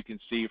as you can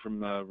see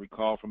from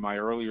recall from my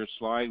earlier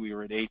slide, we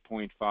were at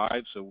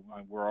 8.5, so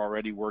we're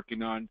already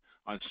working on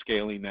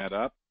scaling that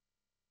up.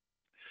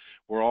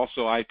 We're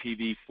also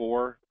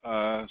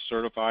IPv4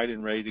 certified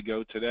and ready to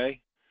go today.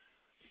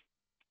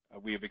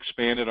 We have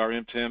expanded our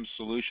M2M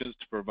solutions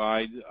to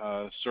provide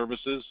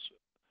services.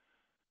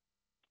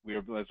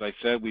 As I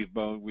said,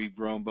 we've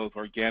grown both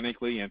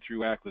organically and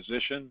through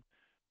acquisition.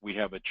 We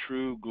have a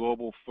true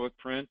global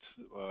footprint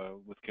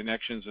with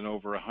connections in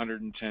over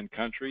 110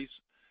 countries,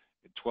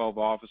 12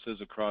 offices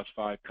across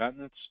 5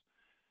 continents.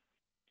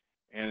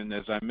 And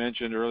as I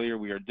mentioned earlier,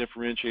 we are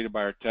differentiated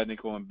by our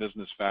technical and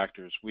business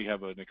factors. We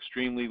have an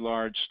extremely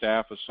large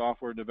staff of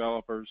software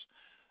developers,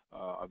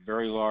 a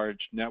very large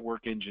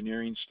network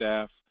engineering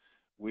staff.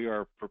 We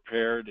are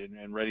prepared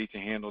and ready to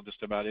handle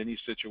just about any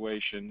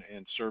situation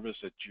and service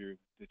that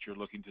you're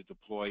looking to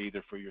deploy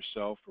either for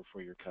yourself or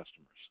for your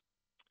customers.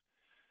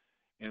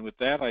 And with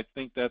that, I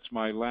think that's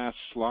my last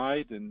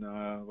slide, and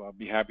I'll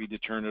be happy to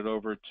turn it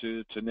over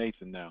to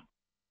Nathan now.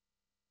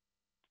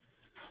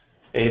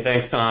 Hey,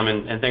 thanks, Tom,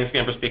 and thanks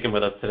again for speaking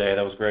with us today.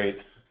 That was great.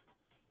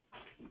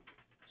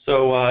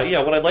 So,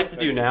 yeah, what I'd like to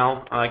do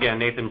now, again,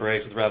 Nathan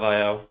Briggs with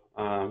Rev.io.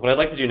 What I'd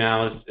like to do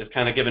now is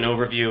kind of give an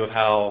overview of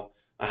how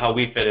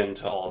we fit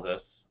into all of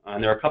this.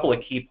 And there are a couple of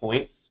key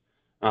points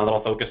that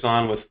I'll focus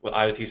on with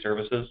IoT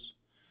services.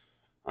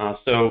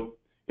 So,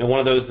 one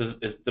of those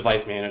is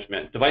device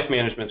management. Device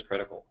management is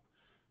critical.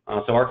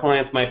 So our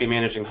clients might be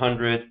managing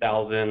hundreds,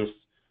 thousands,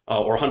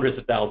 or hundreds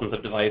of thousands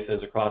of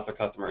devices across their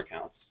customer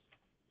accounts.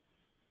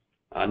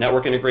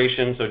 Network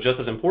integration, so just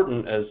as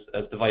important as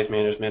device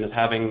management, is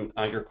having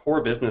your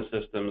core business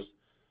systems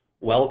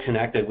well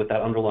connected with that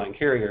underlying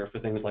carrier for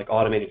things like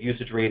automated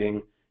usage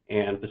rating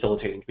and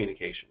facilitating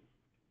communication.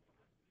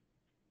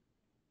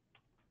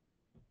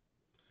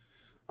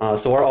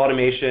 So our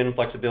automation,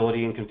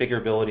 flexibility, and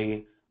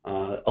configurability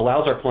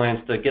allows our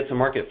clients to get to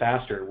market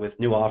faster with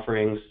new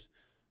offerings,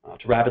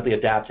 to rapidly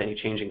adapt to any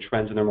changing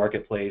trends in their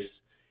marketplace,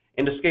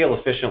 and to scale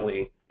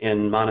efficiently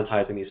in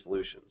monetizing these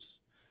solutions,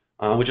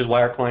 which is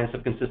why our clients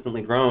have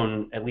consistently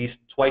grown at least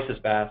twice as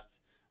fast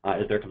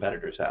as their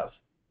competitors have.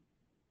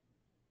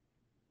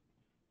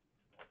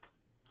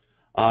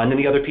 And then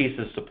the other piece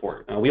is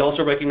support. We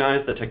also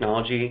recognize that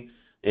technology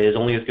is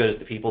only as good as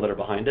the people that are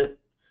behind it.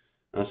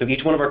 So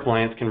each one of our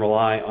clients can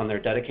rely on their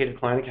dedicated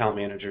client account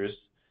managers,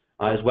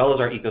 as well as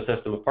our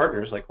ecosystem of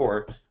partners like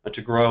KORE,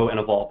 to grow and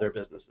evolve their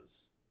businesses.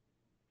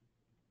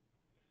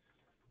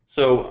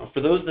 So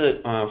for those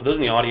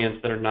in the audience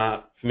that are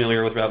not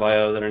familiar with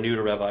Rev.io, that are new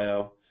to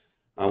Rev.io,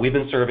 we've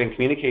been serving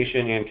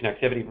communication and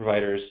connectivity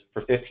providers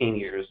for 15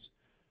 years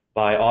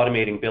by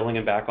automating billing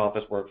and back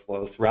office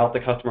workflow throughout the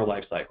customer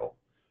lifecycle,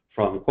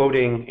 from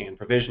quoting and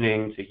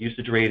provisioning to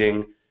usage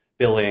rating,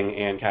 billing,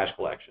 and cash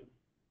collection.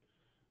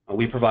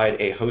 We provide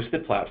a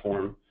hosted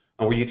platform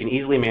where you can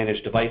easily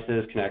manage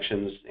devices,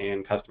 connections,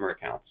 and customer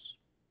accounts.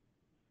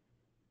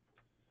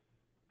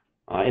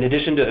 In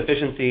addition to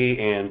efficiency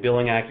and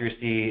billing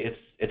accuracy,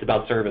 it's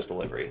about service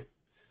delivery.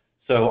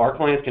 So our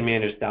clients can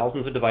manage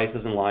thousands of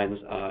devices and lines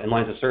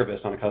of service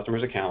on a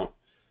customer's account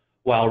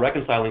while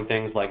reconciling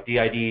things like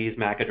DIDs,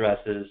 MAC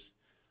addresses,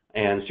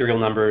 and serial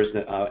numbers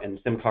and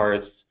SIM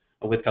cards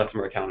with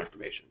customer account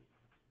information.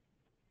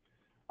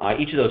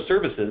 Each of those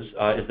services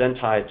is then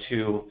tied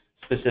to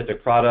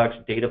specific products,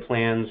 data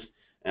plans,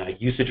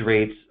 usage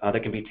rates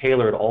that can be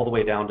tailored all the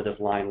way down to this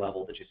line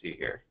level that you see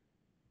here.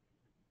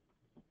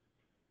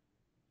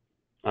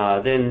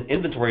 Then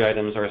inventory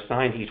items are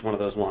assigned to each one of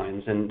those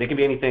lines, and they can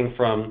be anything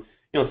from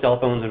cell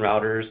phones and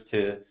routers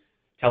to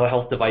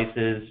telehealth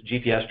devices,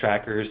 GPS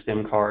trackers,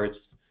 SIM cards.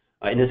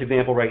 In this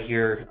example right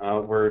here,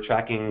 we're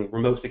tracking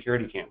remote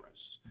security cameras.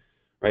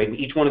 Right? And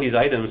each one of these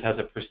items has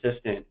a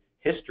persistent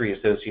history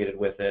associated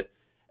with it,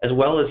 as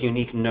well as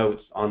unique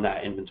notes on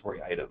that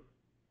inventory item.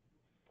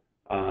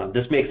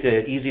 This makes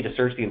it easy to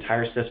search the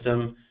entire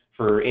system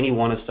for any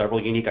one of several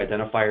unique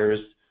identifiers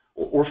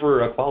or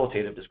for a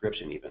qualitative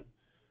description even.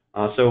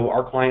 So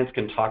our clients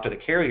can talk to the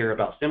carrier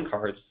about SIM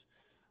cards,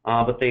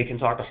 but they can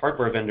talk to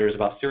hardware vendors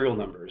about serial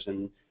numbers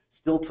and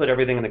still put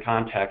everything in the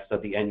context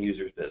of the end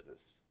user's business.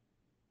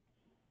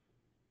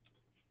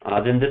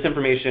 Then this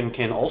information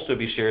can also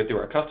be shared through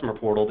our customer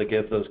portal to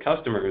give those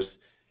customers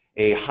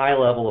a high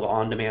level of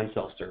on-demand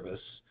self-service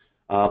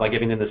by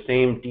giving them the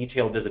same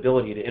detailed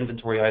visibility to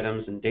inventory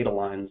items and data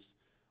lines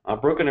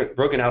broken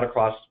out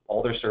across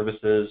all their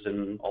services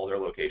and all their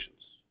locations.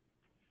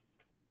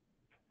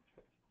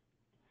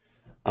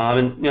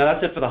 And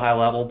that's it for the high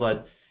level,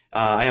 but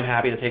I am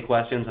happy to take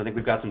questions. I think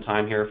we've got some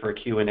time here for a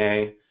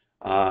Q&A.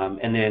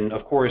 And then,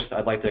 of course,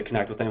 I'd like to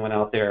connect with anyone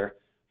out there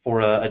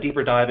for a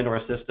deeper dive into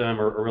our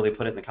system or really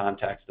put it in the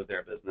context of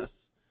their business.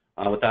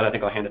 With that, I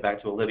think I'll hand it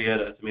back to Olivia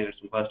to manage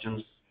some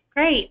questions.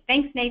 Great.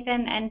 Thanks,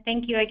 Nathan, and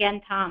thank you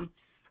again, Tom.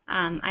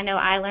 I know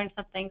I learned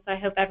something, so I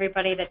hope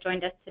everybody that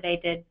joined us today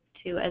did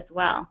too as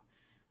well.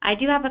 I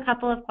do have a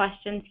couple of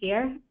questions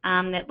here.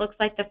 It looks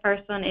like the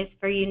first one is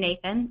for you,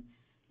 Nathan.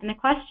 And the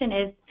question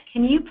is,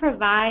 can you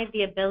provide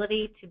the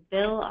ability to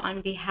bill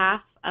on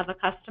behalf of a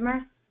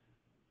customer?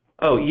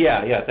 Oh,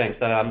 yeah, thanks.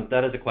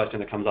 That is a question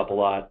that comes up a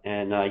lot.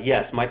 And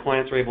yes, my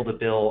clients are able to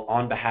bill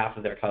on behalf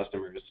of their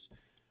customers.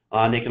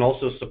 And they can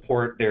also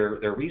support their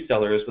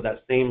resellers with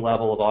that same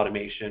level of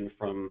automation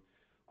from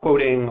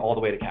quoting all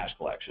the way to cash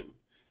collection.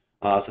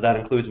 So that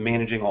includes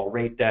managing all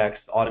rate decks,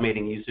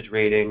 automating usage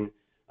rating,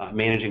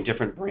 managing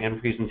different brand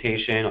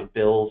presentation on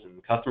bills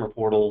and customer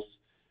portals,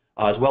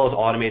 as well as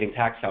automating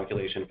tax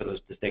calculation for those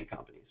distinct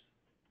companies.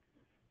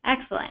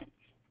 Excellent.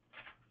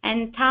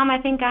 And Tom,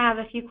 I think I have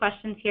a few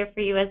questions here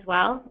for you as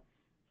well.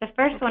 The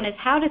first one is,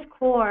 how does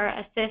KORE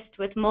assist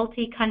with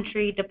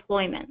multi-country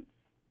deployments?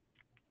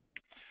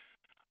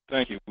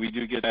 Thank you. We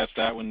do get asked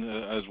that one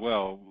as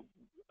well.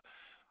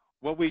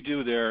 What we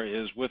do there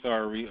is with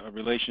our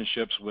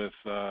relationships with,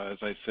 as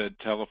I said,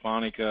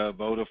 Telefonica,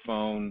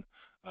 Vodafone,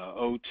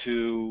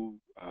 O2,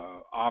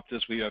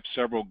 Optus, we have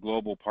several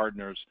global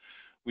partners.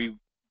 We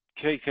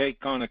take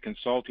on a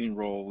consulting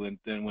role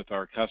then with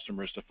our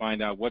customers to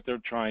find out what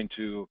they're trying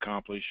to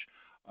accomplish.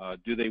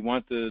 Do they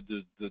want the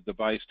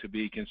device to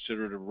be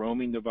considered a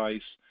roaming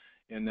device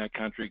in that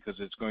country because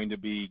it's going to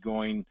be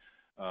going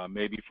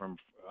maybe from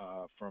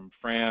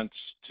France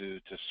to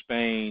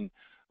Spain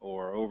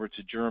or over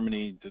to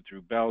Germany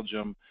through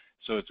Belgium.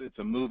 So it's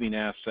a moving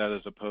asset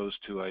as opposed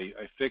to a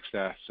fixed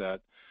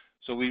asset.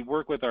 So we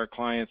work with our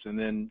clients, and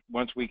then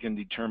once we can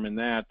determine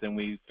that, then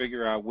we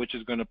figure out which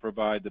is going to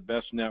provide the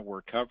best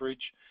network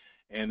coverage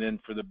and then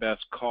for the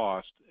best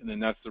cost, and then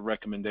that's the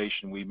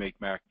recommendation we make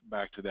back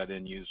to that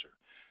end user.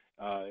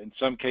 In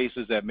some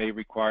cases that may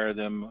require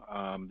them,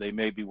 they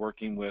may be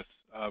working with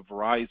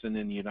Verizon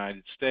in the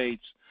United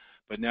States,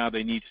 but now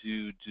they need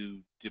to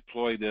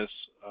deploy this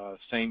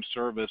same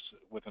service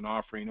with an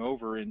offering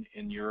over in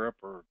Europe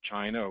or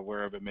China or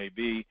wherever it may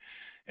be,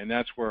 and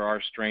that's where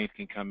our strength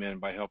can come in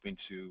by helping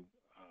to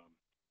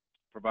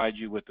provide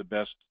you with the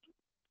best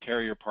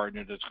carrier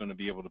partner that's going to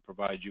be able to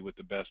provide you with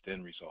the best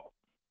end result.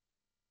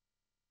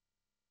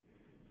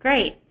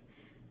 Great.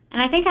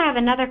 And I think I have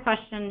another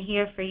question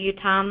here for you,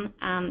 Tom.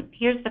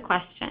 Here's the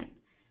question.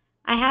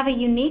 I have a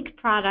unique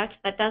product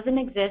that doesn't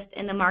exist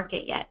in the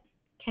market yet.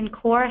 Can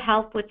KORE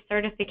help with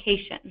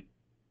certification?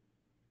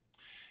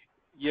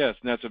 Yes,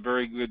 and that's a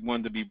very good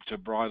one to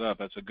brought up.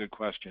 That's a good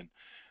question.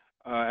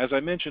 As I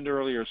mentioned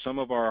earlier, some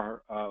of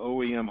our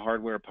OEM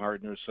hardware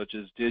partners, such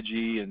as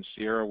Digi and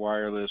Sierra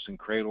Wireless and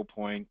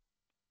Cradlepoint,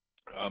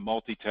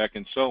 Multitech,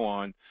 and so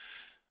on,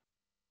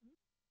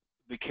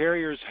 the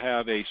carriers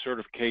have a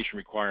certification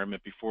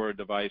requirement before a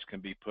device can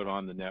be put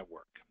on the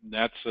network.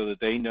 That's so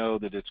that they know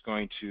that it's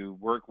going to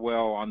work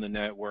well on the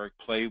network,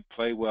 play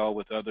well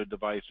with other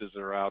devices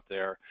that are out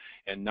there,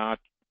 and not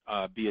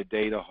be a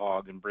data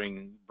hog and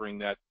bring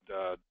that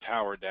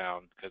tower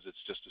down because it's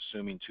just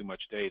assuming too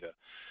much data.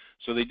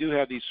 So they do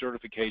have these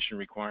certification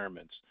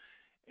requirements.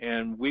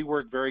 And we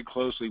work very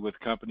closely with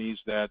companies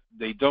that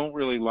they don't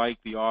really like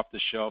the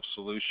off-the-shelf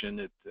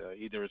solution.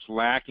 Either it's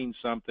lacking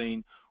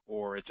something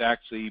or it's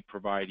actually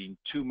providing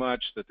too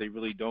much that they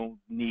really don't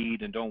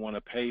need and don't want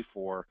to pay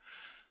for.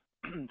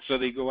 So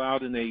they go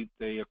out and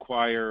they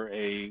acquire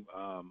a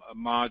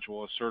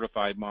module, a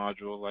certified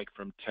module, like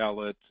from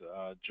Telit,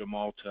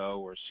 Gemalto,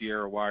 or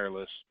Sierra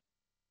Wireless,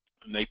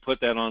 and they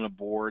put that on a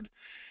board.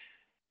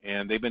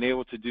 And they've been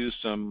able to do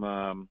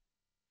some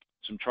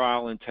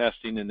trial and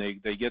testing, and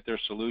they get their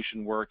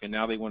solution work, and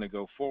now they want to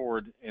go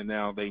forward, and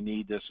now they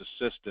need this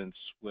assistance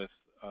with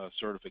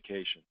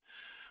certification.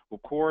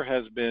 Well, KORE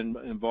has been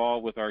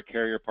involved with our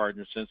carrier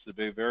partners since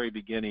the very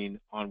beginning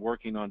on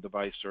working on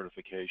device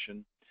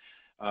certification.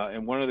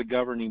 And one of the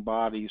governing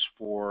bodies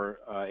for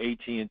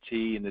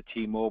AT&T and the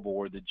T-Mobile,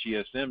 or the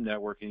GSM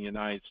network in the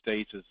United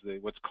States,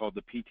 is what's called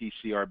the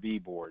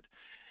PTCRB board.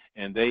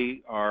 And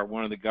they are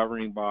one of the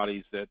governing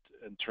bodies that,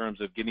 in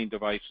terms of getting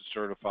devices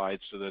certified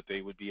so that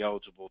they would be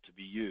eligible to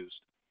be used.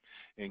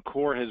 And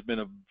KORE has been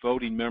a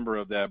voting member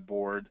of that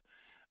board,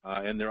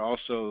 and they're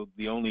also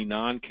the only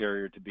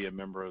non-carrier to be a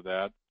member of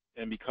that.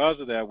 And because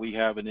of that, we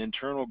have an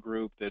internal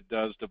group that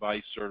does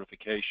device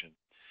certification.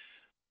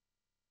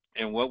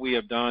 And what we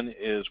have done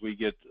is we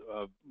get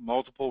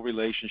multiple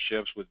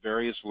relationships with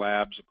various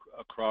labs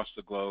across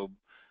the globe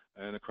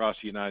and across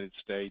the United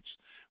States,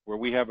 where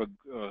we have a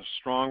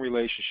strong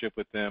relationship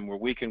with them, where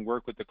we can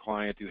work with the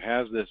client who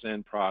has this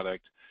end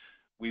product.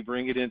 We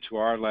bring it into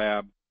our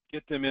lab,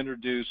 get them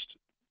introduced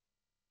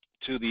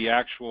to the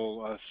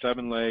actual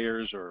 7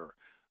 layers or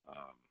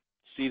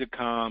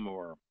C2COM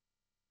or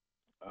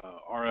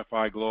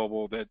RFI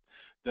Global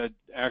that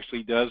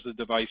actually does the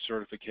device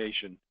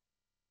certification.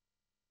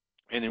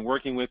 And in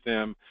working with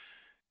them,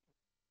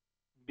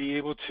 be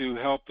able to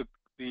help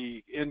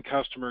the end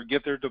customer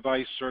get their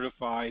device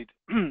certified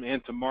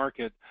and to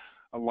market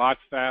a lot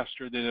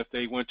faster than if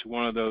they went to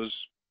one of those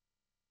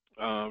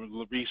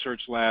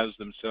research labs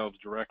themselves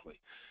directly.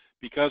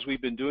 Because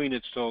we've been doing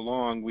it so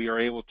long, we are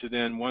able to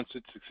then, once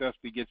it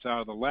successfully gets out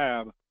of the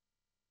lab,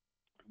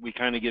 we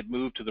kind of get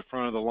moved to the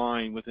front of the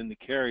line within the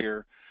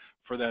carrier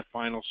for that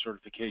final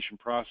certification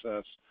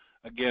process,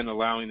 again,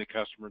 allowing the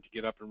customer to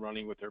get up and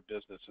running with their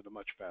business at a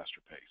much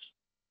faster pace.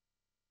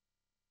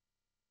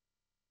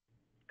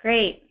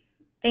 Great.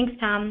 Thanks,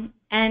 Tom.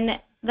 And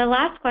the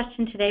last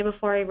question today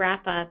before we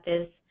wrap up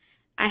is,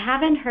 I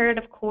haven't heard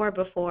of KORE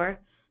before.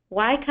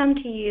 Why come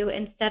to you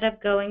instead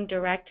of going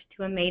direct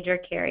to a major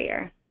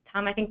carrier?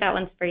 Tom, I think that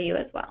one's for you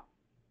as well.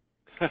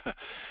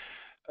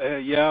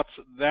 Yeah,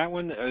 that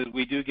one,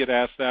 we do get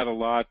asked that a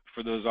lot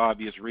for those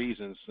obvious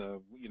reasons.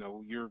 You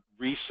know, you're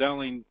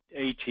reselling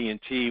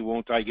AT&T,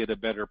 won't I get a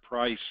better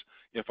price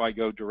if I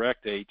go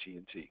direct to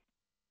AT&T?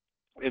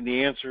 And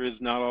the answer is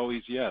not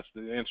always yes.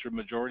 The answer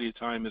majority of the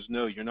time is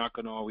no, you're not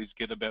going to always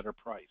get a better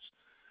price.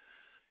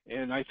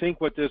 And I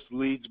think what this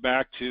leads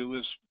back to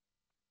is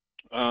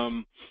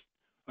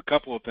a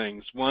couple of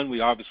things. One, we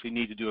obviously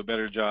need to do a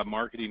better job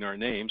marketing our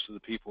name so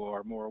that people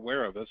are more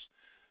aware of us.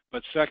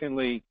 But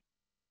secondly,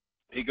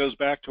 it goes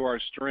back to our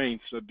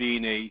strengths of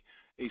being a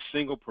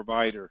single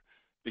provider.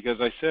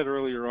 Because I said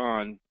earlier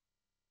on,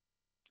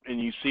 and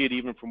you see it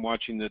even from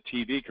watching the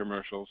TV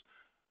commercials,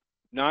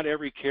 not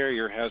every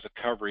carrier has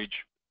a coverage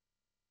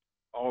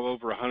all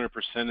over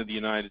 100% of the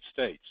United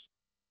States.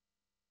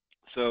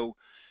 So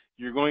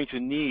you're going to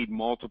need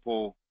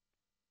multiple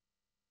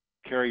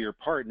carrier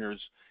partners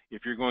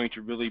if you're going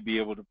to really be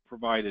able to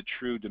provide a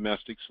true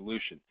domestic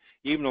solution.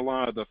 Even a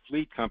lot of the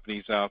fleet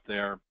companies out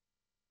there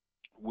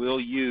will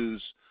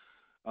use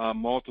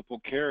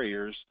multiple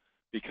carriers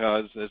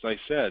because, as I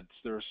said,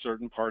 there are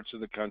certain parts of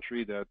the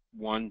country that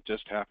one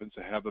just happens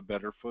to have a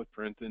better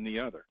footprint than the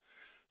other.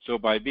 So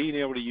by being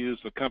able to use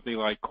a company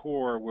like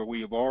KORE, where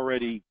we have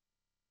already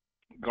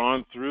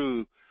gone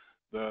through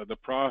the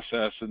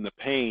process and the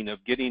pain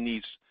of getting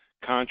these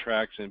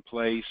contracts in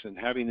place and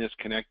having this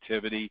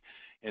connectivity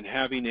and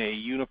having a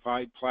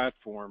unified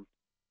platform,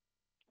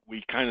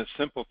 we kind of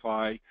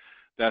simplify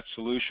that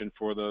solution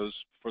for those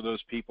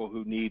people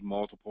who need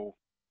multiple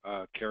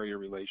carrier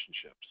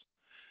relationships.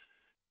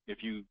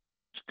 If you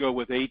go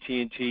with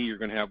AT&T, you're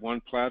going to have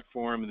one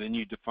platform, and then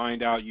you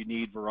find out you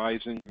need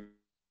Verizon.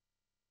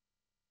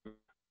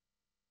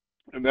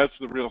 And that's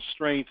the real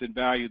strength and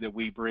value that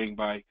we bring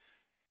by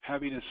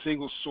having a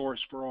single source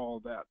for all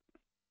of that.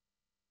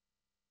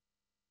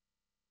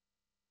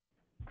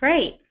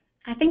 Great.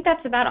 I think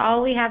that's about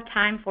all we have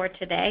time for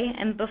today.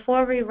 And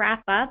before we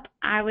wrap up,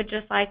 I would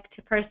just like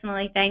to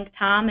personally thank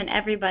Tom and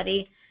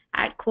everybody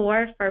at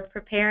KORE for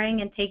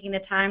preparing and taking the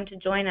time to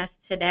join us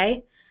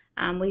today.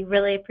 We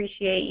really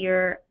appreciate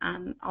your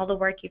all the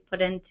work you've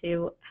put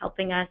into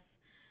helping us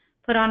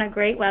put on a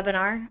great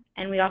webinar,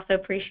 and we also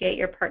appreciate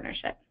your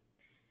partnership.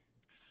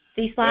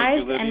 The slides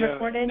Thank you, and Lydia.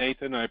 recorded.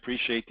 Nathan, I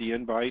appreciate the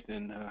invite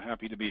and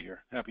happy to be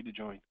here. Happy to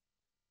join.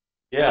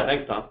 Yeah,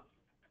 thanks, Tom.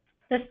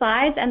 The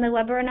slides and the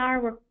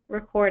webinar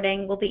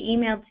recording will be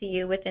emailed to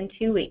you within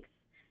 2 weeks.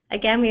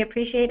 Again, we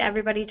appreciate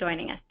everybody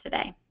joining us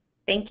today.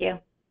 Thank you.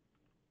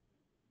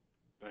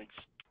 Thanks.